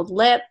the rolled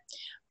lip.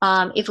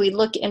 If we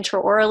look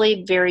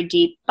intraorally, very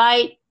deep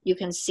bite. You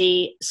can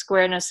see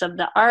squareness of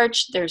the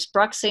arch. There's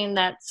bruxing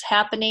that's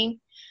happening.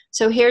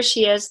 So here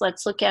she is.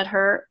 Let's look at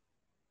her.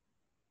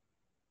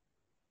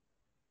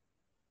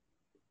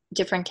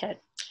 Different kid.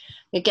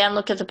 Again,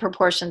 look at the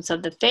proportions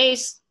of the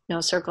face. No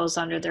circles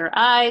under their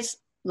eyes.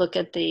 Look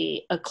at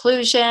the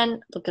occlusion.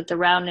 Look at the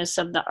roundness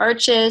of the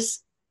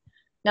arches.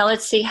 Now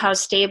let's see how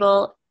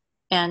stable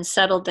and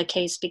settled the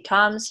case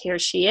becomes. Here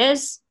she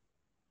is.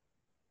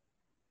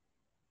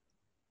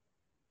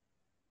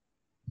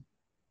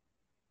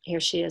 Here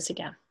she is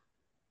again.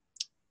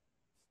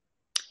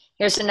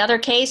 Here's another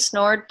case,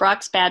 snored,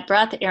 Bruck's, bad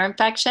breath, ear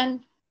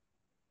infection.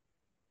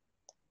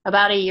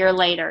 About a year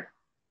later,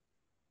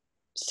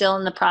 still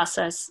in the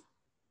process,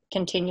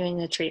 continuing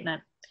the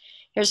treatment.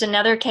 Here's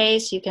another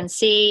case. You can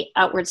see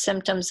outward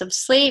symptoms of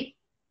sleep.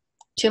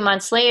 2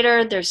 months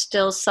later, there's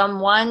still some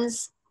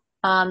ones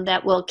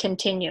that will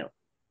continue.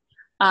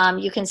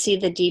 You can see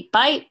the deep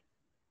bite.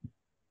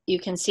 You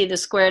can see the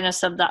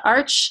squareness of the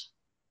arch.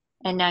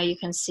 And now you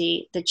can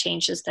see the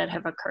changes that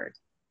have occurred.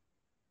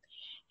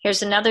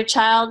 Here's another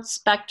child,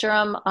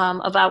 spectrum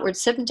of outward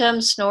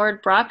symptoms,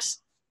 snored, Bruck's.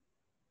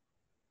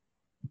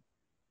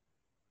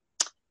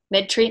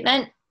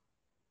 Mid-treatment,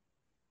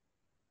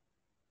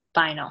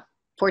 final,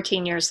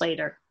 14 years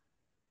later.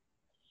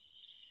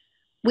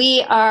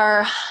 We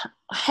have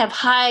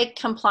high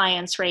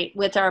compliance rate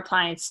with our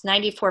appliance,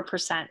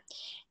 94%.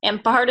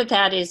 And part of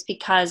that is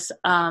because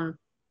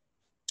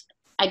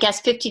I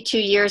guess 52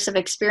 years of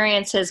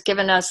experience has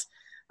given us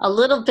a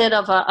little bit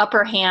of an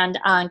upper hand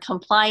on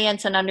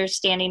compliance and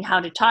understanding how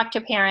to talk to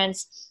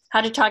parents,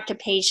 how to talk to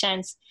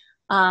patients,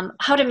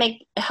 how to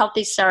make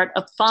HealthyStart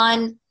a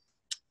fun,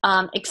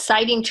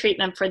 exciting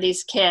treatment for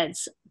these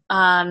kids.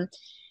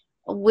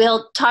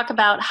 We'll talk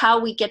about how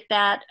we get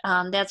that.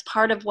 That's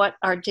part of what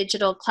our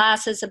digital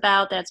class is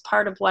about. That's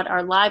part of what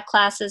our live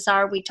classes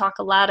are. We talk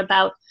a lot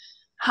about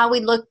how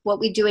we look, what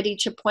we do at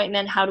each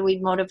appointment, how do we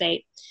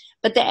motivate.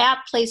 But the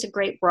app plays a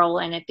great role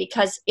in it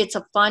because it's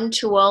a fun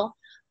tool.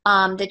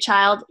 The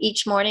child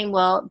each morning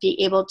will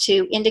be able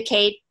to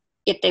indicate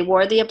if they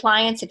wore the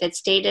appliance, if it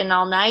stayed in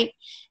all night.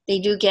 They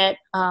do get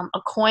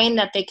a coin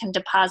that they can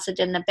deposit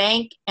in the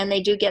bank, and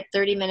they do get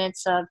 30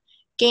 minutes of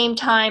game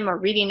time or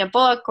reading a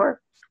book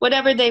or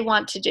whatever they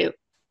want to do.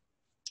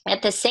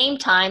 At the same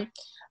time,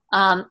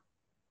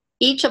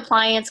 each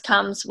appliance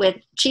comes with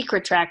cheek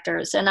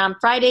retractors, and on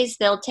Fridays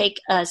they'll take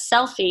a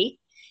selfie,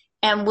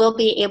 and we'll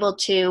be able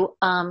to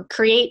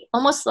create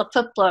almost a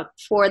flip book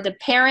for the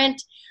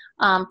parent,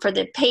 for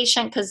the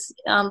patient, because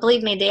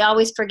believe me, they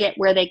always forget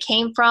where they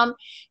came from,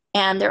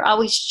 and they're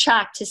always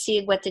shocked to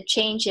see what the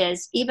change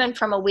is, even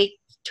from a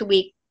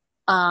week-to-week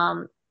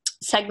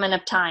segment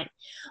of time.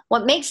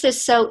 What makes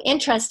this so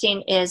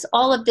interesting is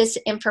all of this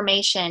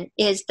information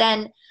is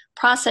then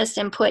processed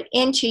and put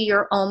into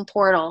your own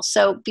portal.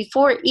 So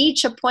before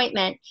each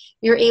appointment,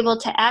 you're able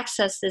to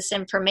access this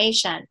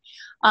information.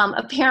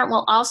 A parent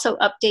will also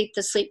update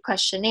the sleep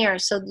questionnaire,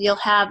 so you'll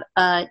have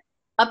a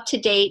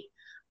up-to-date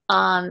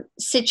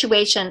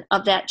situation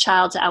of that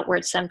child's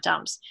outward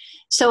symptoms.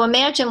 So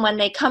imagine when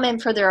they come in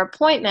for their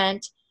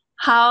appointment,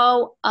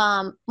 how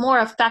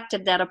more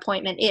effective that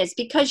appointment is,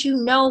 because you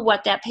know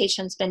what that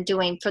patient's been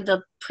doing for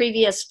the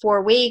previous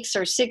 4 weeks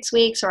or 6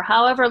 weeks or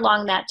however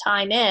long that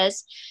time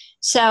is.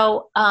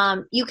 So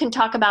you can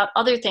talk about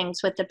other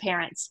things with the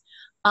parents.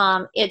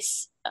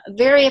 It's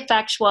very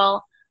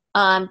effectual.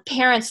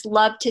 Parents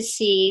love to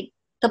see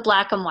the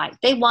black and white.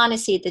 They want to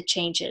see the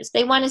changes.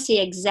 They want to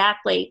see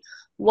exactly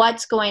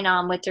what's going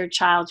on with their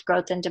child's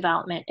growth and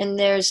development. And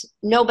there's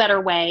no better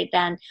way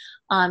than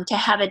to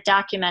have it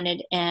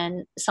documented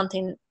in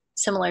something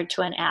similar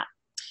to an app.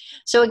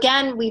 So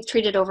again, we've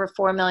treated over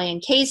 4 million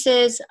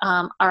cases.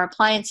 Our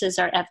appliances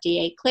are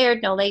FDA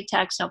cleared, no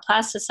latex, no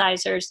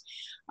plasticizers.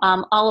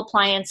 All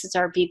appliances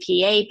are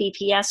BPA,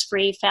 BPS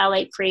free,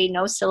 phthalate free,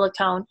 no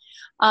silicone.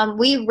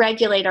 we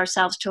regulate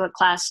ourselves to a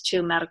class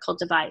 2 medical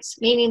device,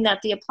 meaning that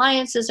the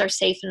appliances are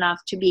safe enough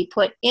to be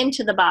put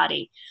into the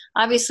body.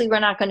 Obviously, we're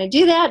not going to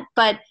do that,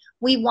 but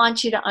we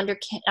want you to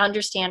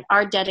understand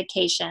our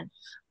dedication.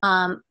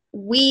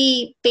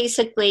 We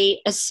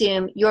basically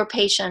assume your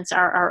patients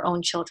are our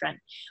own children.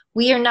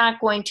 We are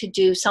not going to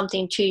do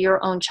something to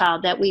your own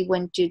child that we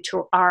wouldn't do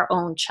to our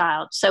own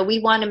child. So we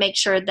want to make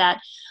sure that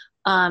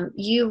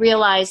you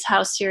realize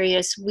how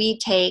serious we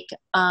take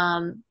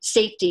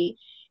safety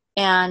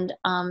and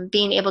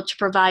being able to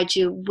provide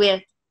you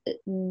with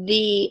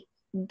the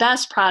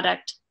best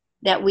product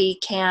that we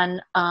can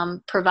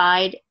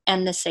provide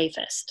and the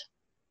safest.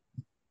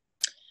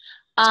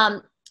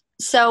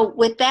 So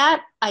with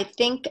that, I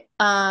think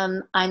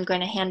I'm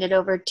going to hand it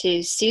over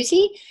to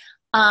Susie.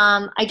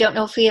 I don't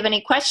know if we have any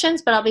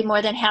questions, but I'll be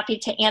more than happy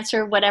to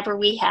answer whatever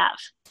we have.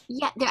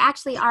 Yeah, there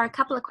actually are a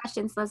couple of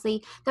questions,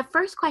 Leslie. The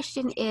first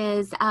question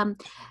is,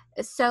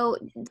 so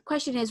the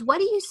question is, what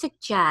do you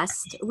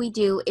suggest we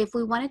do if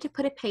we wanted to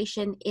put a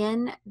patient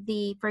in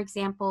the, for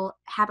example,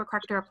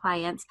 habicrector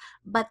appliance,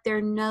 but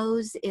their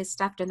nose is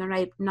stuffed and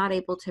they're not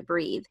able to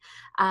breathe?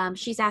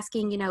 She's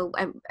asking, you know,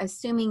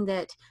 assuming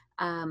that,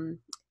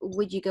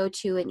 would you go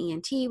to an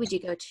ENT? Would you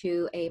go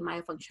to a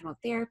myofunctional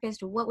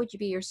therapist? What would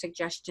be your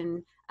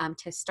suggestion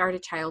to start a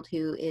child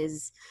who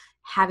is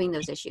having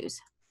those issues?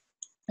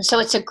 So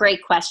it's a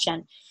great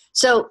question.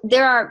 So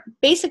there are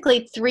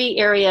basically 3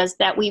 areas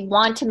that we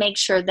want to make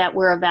sure that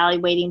we're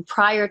evaluating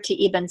prior to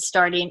even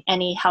starting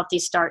any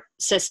HealthyStart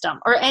system,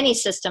 or any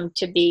system,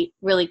 to be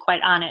really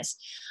quite honest.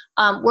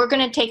 We're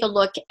going to take a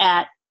look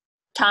at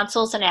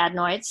tonsils and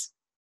adenoids.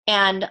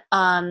 And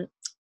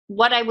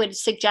what I would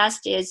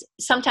suggest is,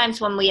 sometimes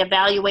when we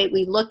evaluate,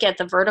 we look at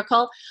the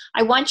vertical.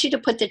 I want you to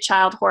put the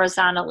child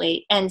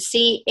horizontally and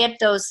see if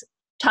those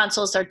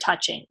tonsils are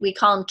touching. We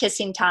call them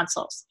kissing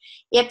tonsils.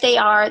 If they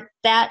are,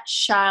 that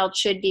child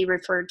should be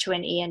referred to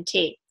an ENT.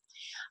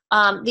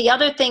 The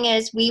other thing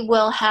is, we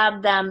will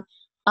have them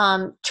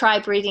try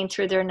breathing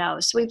through their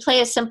nose. So we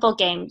play a simple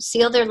game,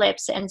 seal their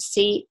lips, and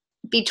see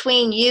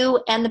between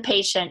you and the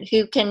patient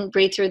who can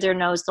breathe through their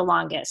nose the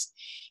longest.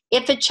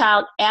 If a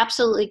child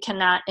absolutely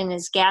cannot and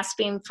is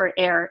gasping for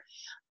air,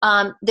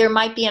 there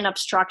might be an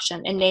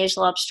obstruction, a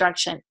nasal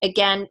obstruction.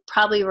 Again,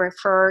 probably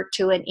refer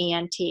to an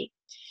ENT.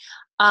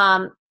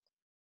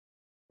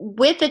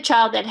 With a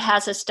child that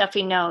has a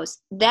stuffy nose,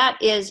 that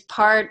is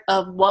part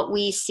of what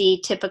we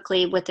see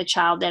typically with a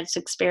child that's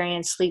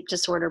experienced sleep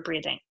disorder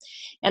breathing.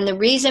 And the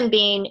reason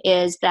being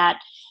is that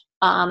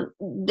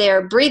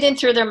they're breathing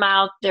through their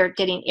mouth, they're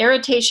getting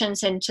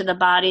irritations into the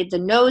body, the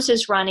nose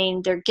is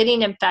running, they're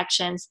getting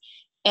infections,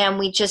 and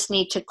we just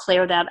need to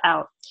clear that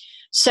out.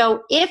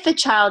 So if a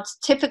child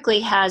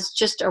typically has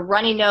just a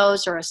runny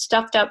nose or a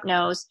stuffed up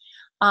nose,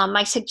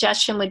 my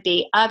suggestion would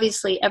be,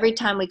 obviously, every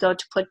time we go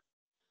to put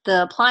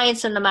the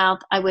appliance in the mouth,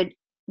 I would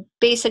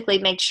basically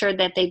make sure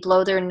that they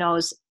blow their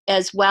nose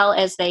as well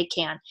as they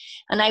can.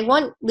 And I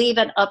won't leave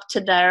it up to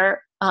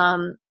their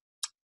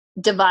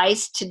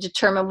device to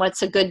determine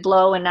what's a good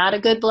blow and not a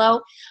good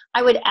blow.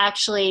 I would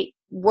actually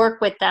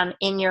work with them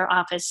in your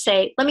office.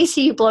 Say, let me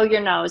see you blow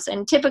your nose.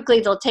 And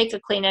typically they'll take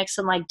a Kleenex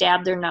and like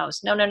dab their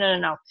nose. No.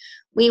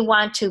 We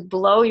want to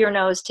blow your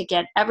nose to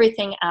get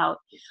everything out.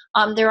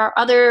 There are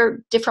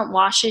other different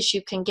washes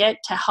you can get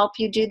to help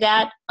you do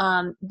that.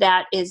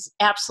 That is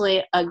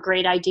absolutely a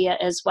great idea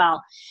as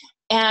well.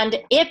 And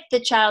if the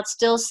child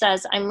still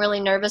says, I'm really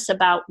nervous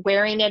about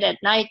wearing it at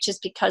night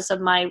just because of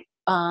my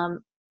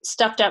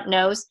stuffed up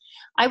nose,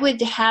 I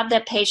would have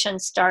that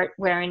patient start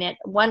wearing it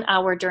 1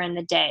 hour during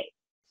the day.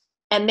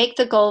 And make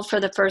the goal for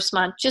the first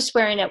month, just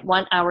wearing it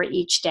 1 hour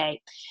each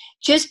day.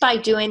 Just by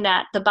doing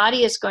that, the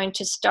body is going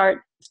to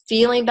start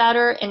feeling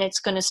better, and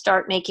it's going to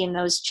start making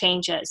those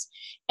changes.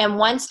 And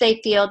once they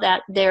feel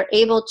that they're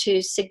able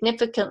to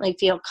significantly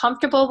feel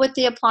comfortable with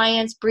the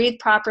appliance, breathe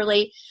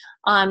properly,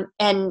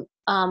 and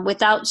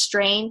without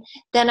strain,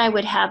 then I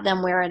would have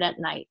them wear it at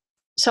night.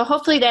 So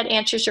hopefully that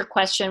answers your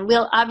question.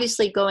 We'll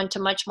obviously go into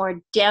much more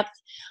depth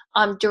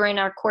during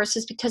our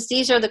courses, because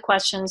these are the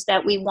questions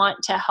that we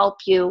want to help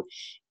you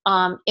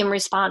in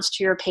response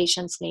to your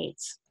patient's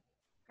needs.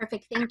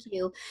 Perfect, thank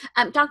you.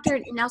 Dr.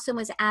 Nelson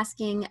was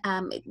asking,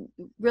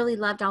 really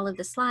loved all of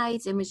the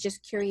slides and was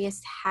just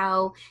curious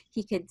how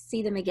he could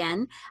see them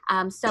again.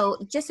 So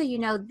just so you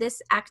know, this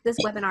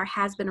webinar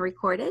has been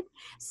recorded.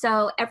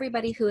 So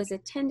everybody who has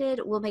attended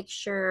will make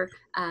sure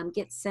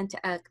gets sent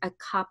a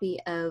copy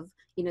of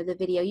the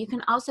video. You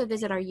can also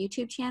visit our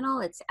YouTube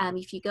channel. It's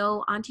if you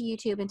go onto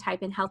YouTube and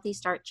type in Healthy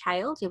Start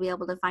Child, you'll be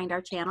able to find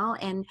our channel,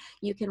 and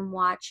you can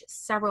watch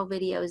several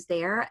videos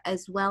there,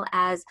 as well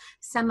as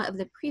some of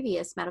the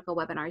previous medical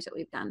webinars that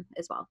we've done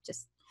as well.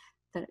 Just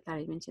thought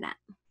I'd mention that.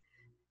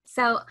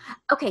 So,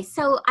 okay,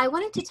 so I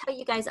wanted to tell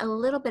you guys a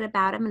little bit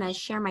about, I'm going to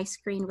share my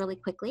screen really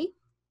quickly.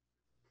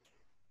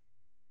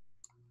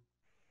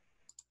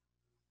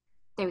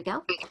 There we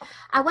go.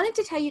 I wanted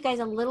to tell you guys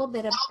a little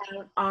bit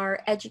about our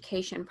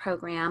education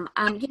program.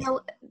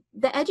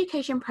 The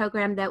education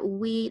program that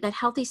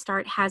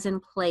HealthyStart has in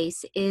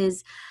place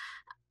is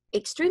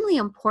extremely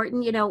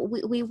important. You know,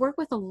 we work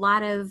with a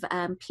lot of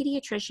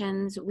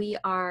pediatricians. We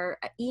are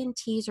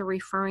ENTs are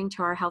referring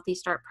to our Healthy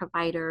Start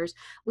providers.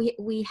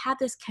 We have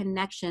this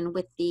connection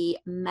with the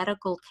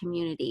medical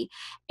community,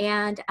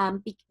 and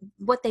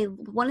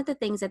one of the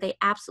things that they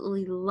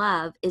absolutely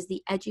love is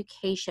the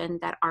education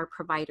that our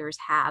providers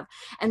have.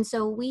 And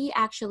so we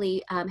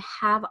actually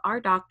have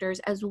our doctors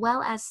as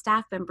well as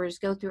staff members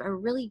go through a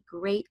really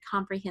great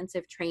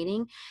comprehensive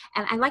training,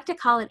 and I like to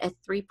call it a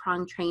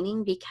three-pronged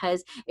training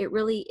because it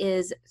really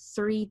is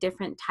three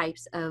different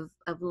types of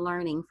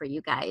learning for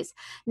you guys.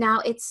 Now,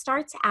 it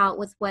starts out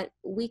with what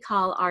we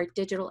call our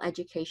digital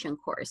education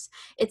course.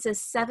 It's a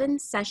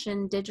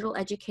 7-session digital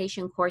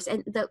education course.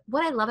 And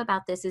what I love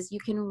about this is you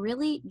can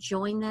really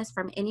join this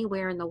from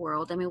anywhere in the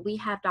world. I mean, we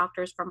have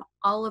doctors from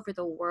all over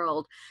the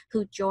world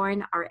who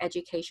join our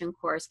education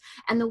course.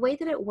 And the way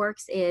that it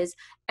works is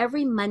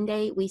every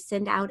Monday we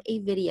send out a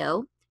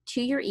video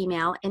to your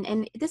email,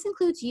 and this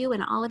includes you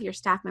and all of your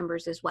staff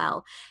members as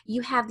well.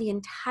 You have the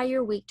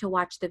entire week to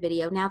watch the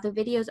video. Now, the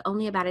video is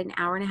only about an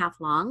hour and a half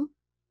long,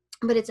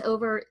 but it's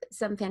over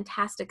some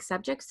fantastic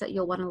subjects that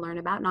you'll want to learn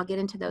about, and I'll get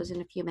into those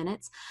in a few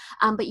minutes.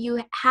 But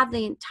you have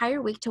the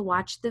entire week to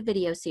watch the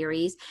video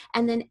series,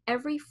 and then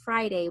every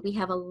Friday we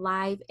have a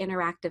live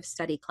interactive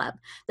study club.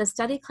 The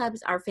study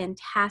clubs are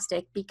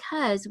fantastic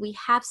because we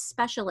have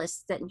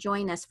specialists that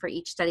join us for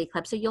each study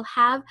club. So you'll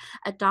have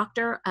a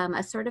doctor,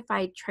 a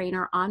certified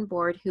trainer on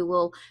board who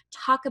will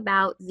talk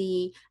about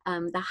the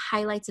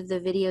highlights of the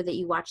video that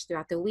you watch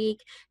throughout the week.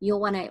 You'll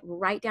want to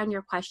write down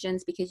your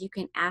questions because you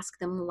can ask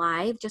them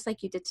live, just like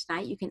you did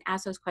tonight. You can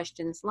ask those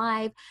questions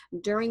live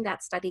during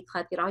that study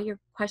club, get all your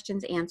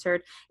questions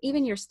answered.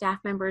 Even your staff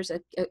members,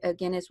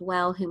 again, as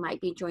well, who might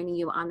be joining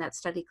you on that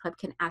study club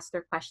can ask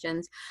their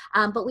questions.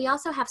 But we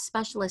also have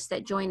specialists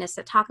that join us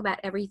that talk about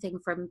everything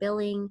from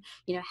billing,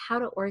 you know, how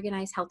to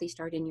organize Healthy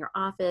Start in your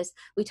office.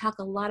 We talk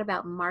a lot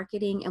about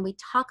marketing, and we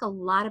talk a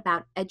lot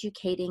about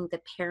educating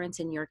the parents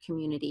in your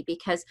community,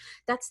 because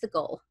that's the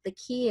goal. The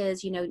key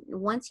is, you know,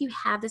 once you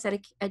have this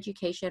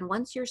education,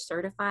 once you're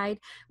certified,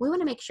 we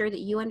want to make sure that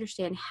you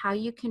understand how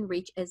you can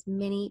reach as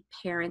many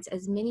parents,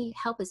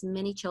 help as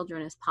many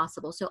children as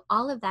possible. So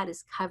all of that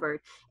is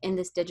covered in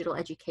this digital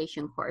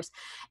education course.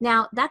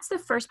 Now, that's the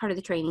first part of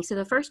the training. So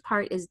the first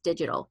part is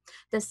digital.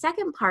 The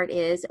second part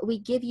is we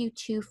give you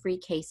 2 free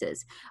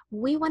cases.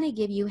 We want to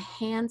give you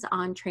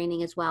hands-on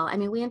training as well. I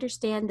mean, we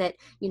understand that,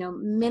 you know,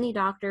 many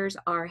doctors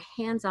are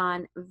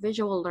hands-on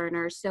visual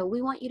learners. So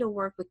we want you to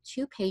work with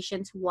 2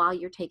 patients while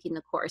you're taking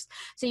the course.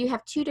 So you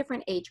have 2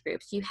 different age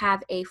groups. You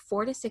have a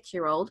 4 to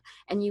 6-year-old,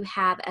 and you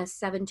have a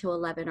 7 to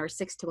 11 or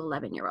 6 to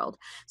 11-year-old.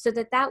 So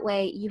that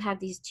way you have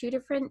these 2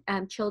 different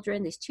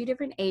children, these 2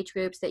 different age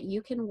groups that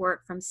you can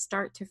work from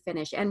start to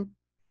finish. And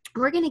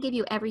we're going to give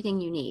you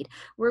everything you need.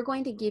 We're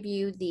going to give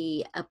you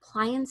the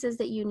appliances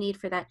that you need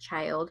for that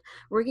child.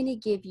 We're going to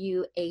give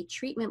you a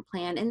treatment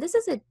plan. And this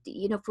is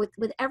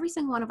with every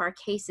single one of our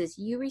cases,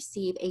 you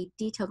receive a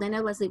detailed, I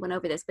know Leslie went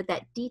over this, but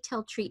that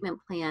detailed treatment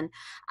plan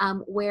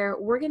where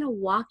we're going to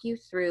walk you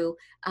through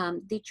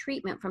the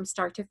treatment from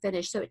start to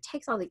finish. So it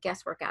takes all the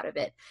guesswork out of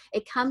it.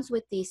 It comes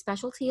with the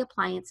specialty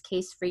appliance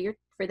case for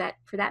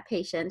that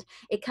patient.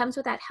 It comes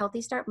with that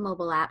Healthy Start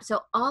mobile app.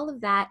 So all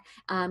of that,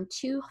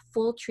 2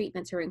 full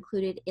treatments are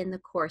included in the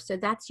course. So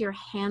that's your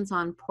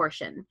hands-on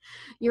portion.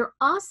 You're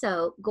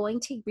also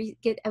going to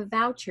get a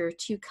voucher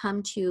to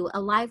come to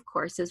a live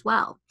course as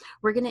well.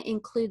 We're going to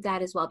include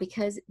that as well,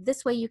 because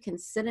this way you can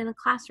sit in a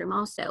classroom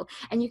also,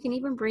 and you can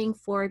even bring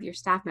 4 of your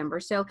staff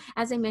members. So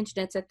as I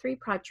mentioned, it's a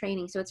 3-prod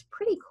training, so it's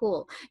pretty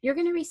cool. You're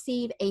going to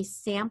receive a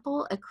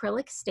sample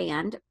acrylic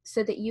stand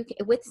so that you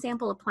can, with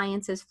sample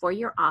appliances for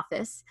your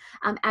office.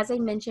 As I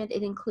mentioned,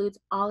 it includes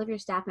all of your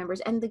staff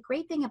members. And the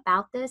great thing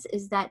about this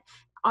is that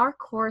our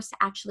course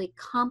actually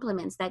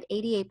complements that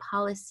ADA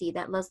policy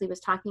that Leslie was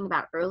talking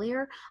about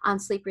earlier on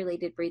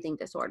sleep-related breathing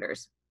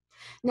disorders.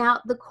 Now,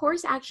 the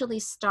course actually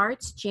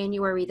starts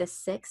January the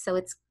 6th, so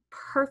it's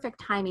perfect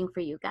timing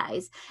for you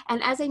guys.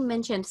 And as I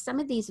mentioned, some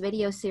of these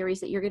video series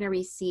that you're going to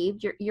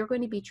receive, you're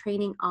going to be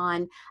training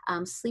on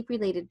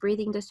sleep-related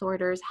breathing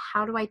disorders,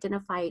 how to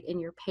identify it in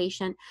your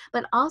patient,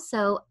 but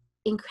also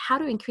how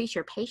to increase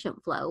your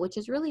patient flow, which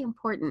is really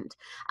important.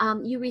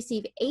 You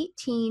receive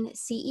 18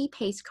 CE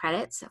PACE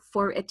credits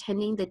for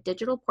attending the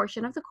digital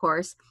portion of the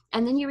course,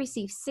 and then you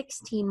receive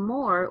 16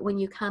 more when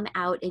you come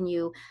out and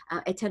you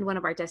attend one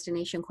of our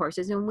destination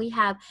courses. And we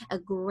have a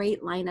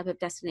great lineup of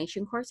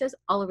destination courses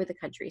all over the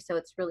country, so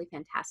it's really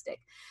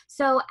fantastic.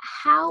 So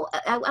I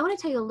want to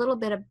tell you a little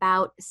bit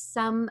about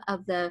some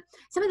of the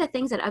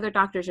things that other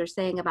doctors are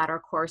saying about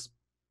our course.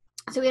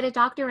 So we had a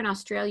doctor in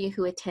Australia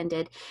who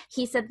attended.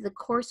 He said the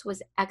course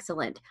was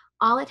excellent.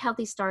 All at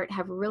Healthy Start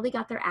have really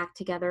got their act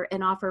together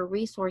and offer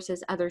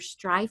resources others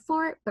strive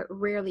for but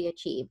rarely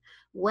achieve.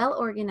 Well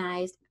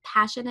organized,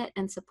 passionate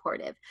and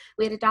supportive.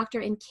 We had a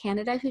doctor in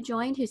Canada who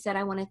joined who said,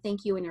 I want to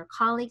thank you and your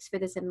colleagues for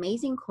this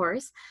amazing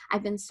course.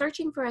 I've been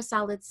searching for a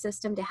solid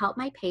system to help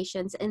my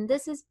patients, and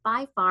this is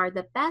by far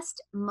the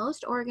best,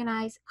 most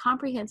organized,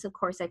 comprehensive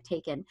course I've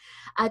taken.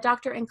 A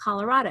doctor in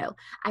Colorado,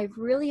 I've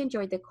really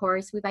enjoyed the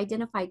course. We've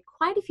identified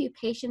quite a few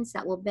patients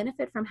that will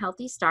benefit from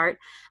Healthy Start.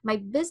 My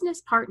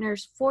business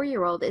partner's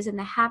 4-year-old is in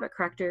the habit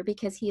corrector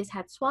because he has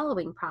had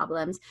swallowing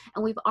problems,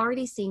 and we've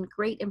already seen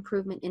great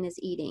improvement in his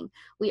eating.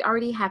 We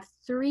already have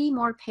 3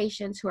 more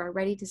patients who are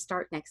ready to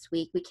start next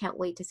week. We can't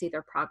wait to see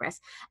their progress.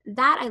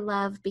 That I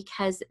love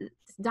because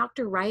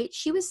Dr. Wright,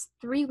 she was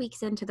 3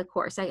 weeks into the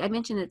course. I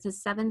mentioned it's a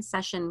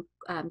 7-session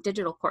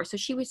digital course. So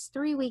she was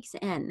 3 weeks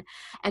in,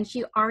 and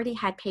she already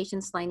had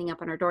patients lining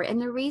up on her door. And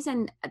the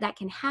reason that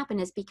can happen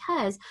is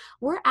because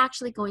we're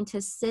actually going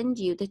to send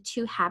you the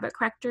 2 habit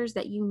correctors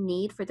that you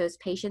need for those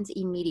patients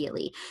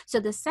immediately. So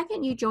the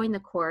second you join the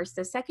course,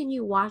 the second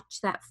you watch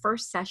that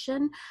first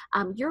session,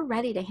 you're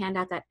ready to hand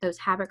out those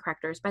habit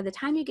correctors. By the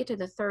time you get to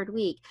the 3rd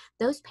week,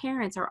 those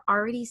parents are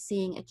already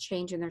seeing a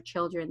change in their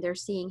children. They're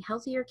seeing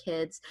healthier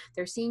kids.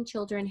 They're seeing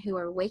children who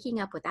are waking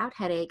up without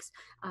headaches,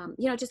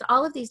 just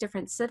all of these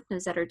different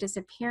symptoms that are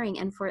disappearing.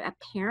 And for a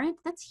parent,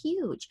 that's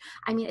huge.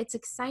 I mean, it's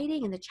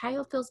exciting and the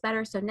child feels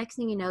better. So next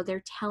thing you know,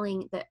 they're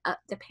telling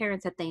the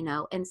parents that they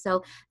know. And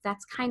so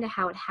that's kind of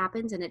how it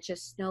happens, and it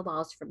just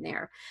snowballs from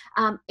there.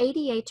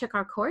 ADA took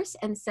our course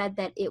and said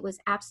that it was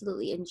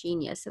absolutely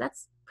ingenious. So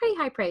that's pretty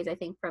high praise, I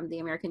think, from the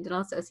American Dental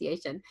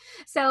Association.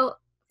 So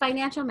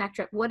financial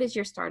metric, what is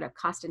your startup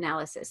cost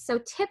analysis? So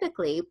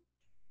typically,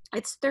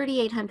 it's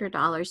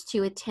 $3,800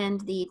 to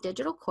attend the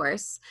digital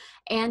course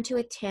and to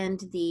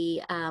attend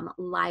the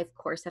live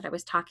course that I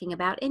was talking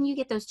about. And you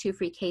get those 2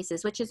 free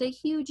cases, which is a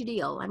huge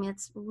deal. I mean,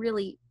 it's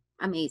really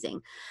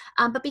amazing.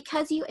 But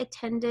because you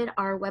attended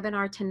our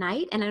webinar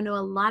tonight, and I know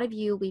a lot of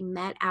you, we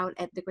met out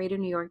at the Greater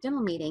New York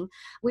Dental Meeting,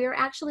 we are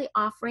actually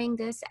offering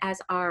this as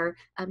our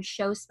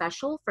show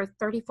special for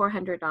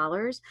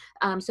 $3,400.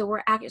 So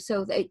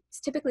it's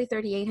typically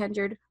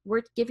 $3,800.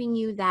 We're giving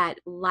you that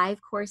live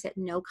course at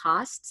no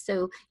cost,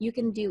 so you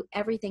can do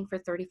everything for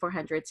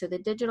 $3,400. So the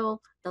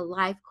digital, the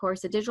live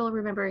course, the digital,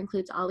 remember,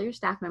 includes all your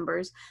staff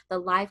members. The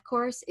live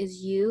course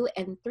is you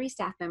and 3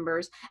 staff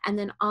members, and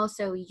then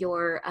also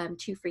your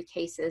 2 free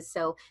cases.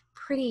 So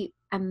pretty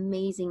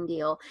amazing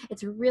deal.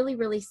 It's really,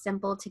 really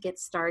simple to get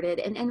started.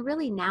 And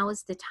really now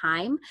is the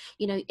time.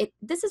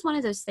 This is one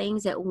of those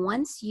things that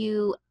once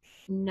you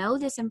know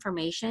this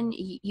information,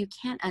 you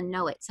can't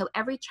unknow it. So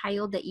every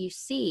child that you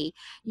see,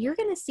 you're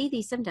going to see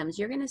these symptoms.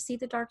 You're going to see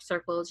the dark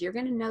circles. You're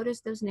going to notice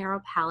those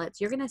narrow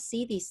palates. You're going to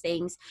see these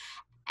things.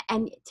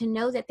 And to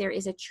know that there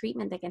is a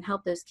treatment that can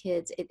help those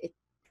kids,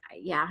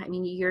 yeah, I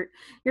mean, you're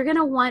going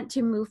to want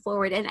to move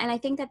forward. And I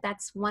think that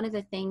that's one of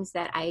the things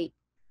that I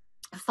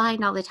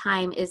find all the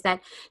time is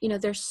that,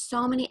 there's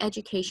so many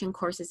education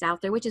courses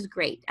out there, which is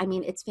great. I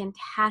mean, it's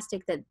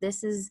fantastic that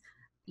this is,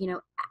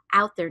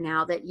 out there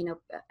now, that,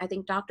 I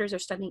think doctors are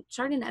starting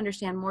to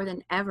understand more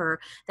than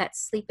ever that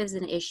sleep is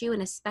an issue,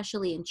 and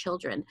especially in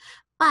children.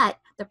 But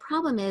the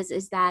problem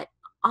is that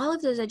all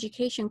of those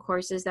education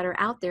courses that are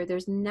out there,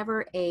 there's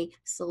never a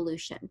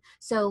solution.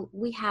 So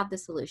we have the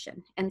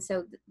solution. And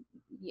so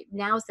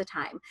now's the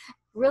time.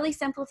 Really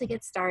simple to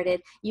get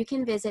started. You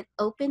can visit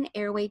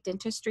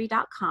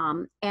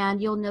openairwaydentistry.com,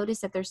 and you'll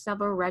notice that there's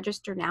several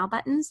register now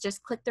buttons.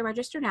 Just click the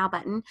register now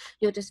button.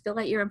 You'll just fill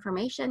out your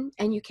information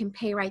and you can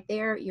pay right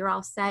there. You're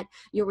all set.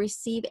 You'll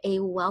receive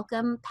a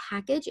welcome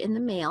package in the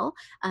mail,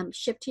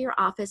 shipped to your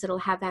office. It'll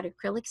have that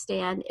acrylic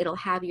stand. It'll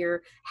have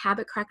your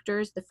habit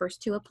correctors, the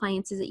first 2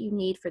 appliances that you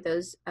need for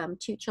those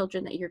 2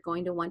 children that you're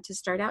going to want to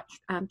start out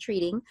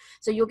treating.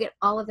 So you'll get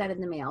all of that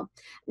in the mail.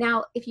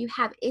 Now, if you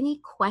have any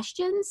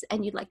questions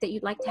and you'd like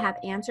to have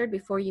answered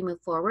before you move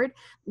forward,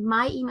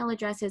 my email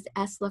address is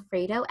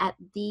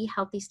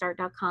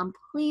slafredo@thehealthystart.com.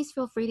 Please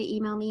feel free to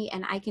email me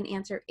and I can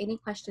answer any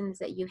questions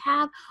that you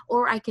have,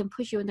 or I can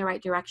push you in the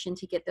right direction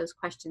to get those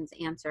questions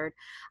answered.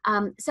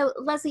 So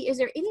Leslie, is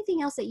there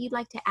anything else that you'd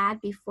like to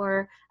add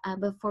before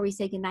we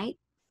say goodnight?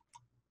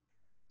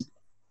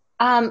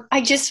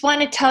 I just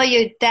want to tell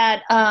you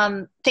that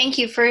thank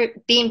you for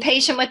being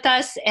patient with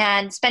us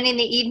and spending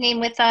the evening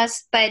with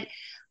us. But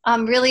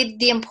really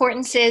the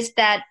importance is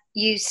that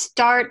you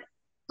start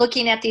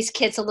looking at these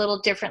kids a little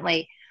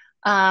differently.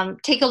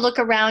 Take a look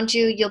around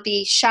you. You'll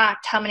be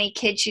shocked how many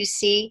kids you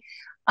see.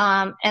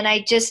 And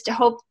I just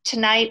hope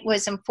tonight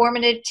was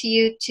informative to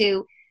you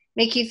to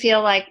make you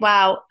feel like,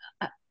 wow,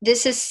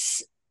 this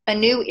is a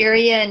new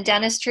area in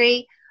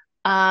dentistry.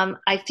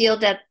 I feel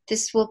that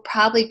this will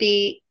probably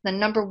be the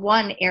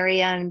 #1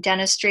 area in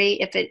dentistry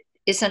if it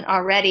isn't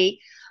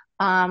already.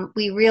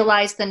 We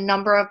realize the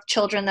number of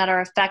children that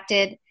are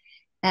affected,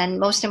 and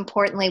most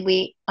importantly,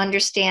 we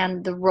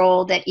understand the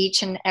role that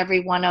each and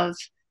every one of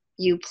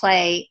you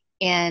play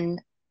in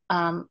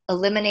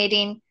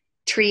eliminating,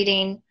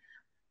 treating,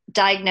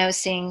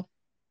 diagnosing,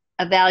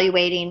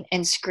 evaluating,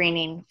 and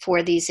screening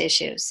for these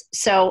issues.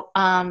 So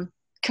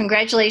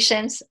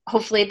congratulations.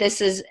 Hopefully this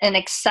is an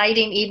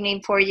exciting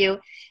evening for you.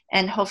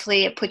 and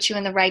hopefully it puts you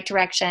in the right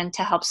direction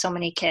to help so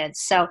many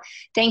kids. So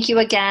thank you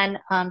again.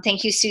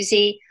 Thank you,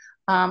 Susie.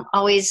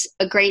 Always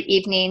a great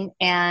evening,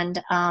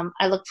 and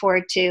I look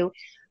forward to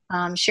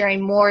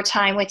sharing more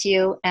time with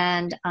you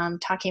and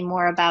talking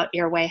more about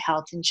airway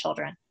health in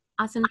children.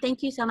 Awesome.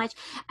 Thank you so much.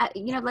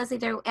 You know, Leslie,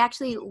 there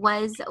actually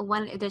was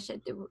one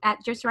addition,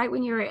 just right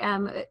when you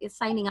were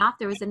signing off,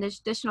 there was an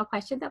additional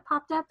question that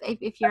popped up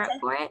if you're up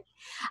for it.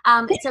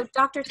 So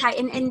Dr. Ty,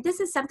 and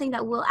this is something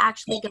that we'll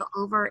actually go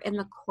over in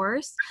the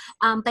course,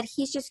 but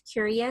he's just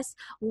curious,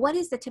 what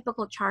is the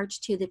typical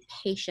charge to the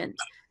patient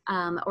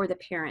or the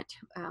parent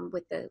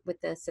with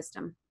the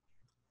system?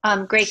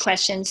 Great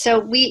question. So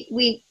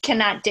we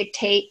cannot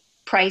dictate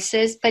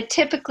prices, but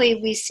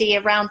typically we see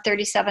around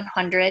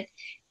 $3,700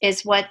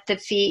 is what the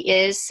fee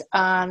is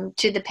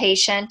to the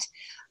patient.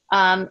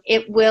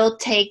 It will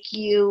take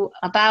you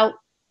about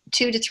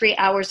 2 to 3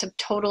 hours of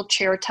total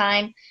chair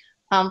time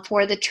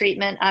for the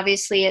treatment.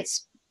 Obviously,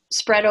 it's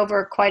spread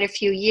over quite a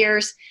few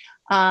years,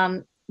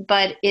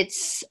 but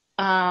it's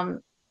a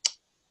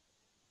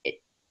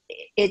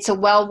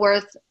well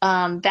worth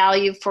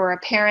value for a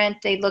parent.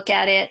 They look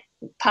at it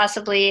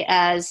possibly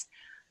as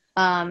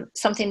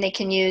something they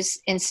can use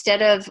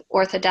instead of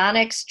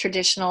orthodontics,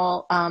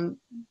 traditional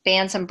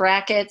bands and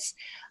brackets.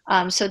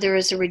 So there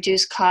is a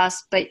reduced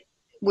cost, but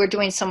we're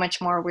doing so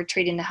much more. We're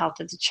treating the health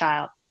of the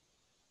child.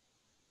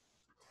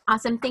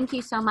 Awesome. Thank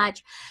you so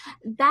much.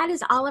 That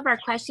is all of our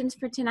questions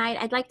for tonight.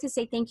 I'd like to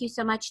say thank you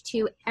so much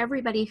to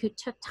everybody who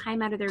took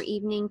time out of their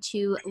evening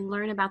to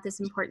learn about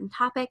this important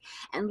topic.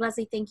 And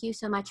Leslie, thank you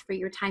so much for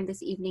your time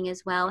this evening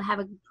as well. Have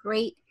a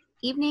great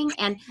evening.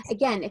 And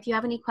again, if you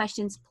have any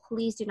questions,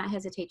 please do not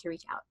hesitate to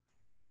reach out.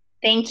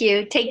 Thank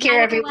you. Take Good care,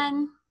 night, everyone.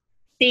 everyone.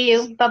 See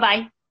you.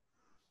 Bye-bye.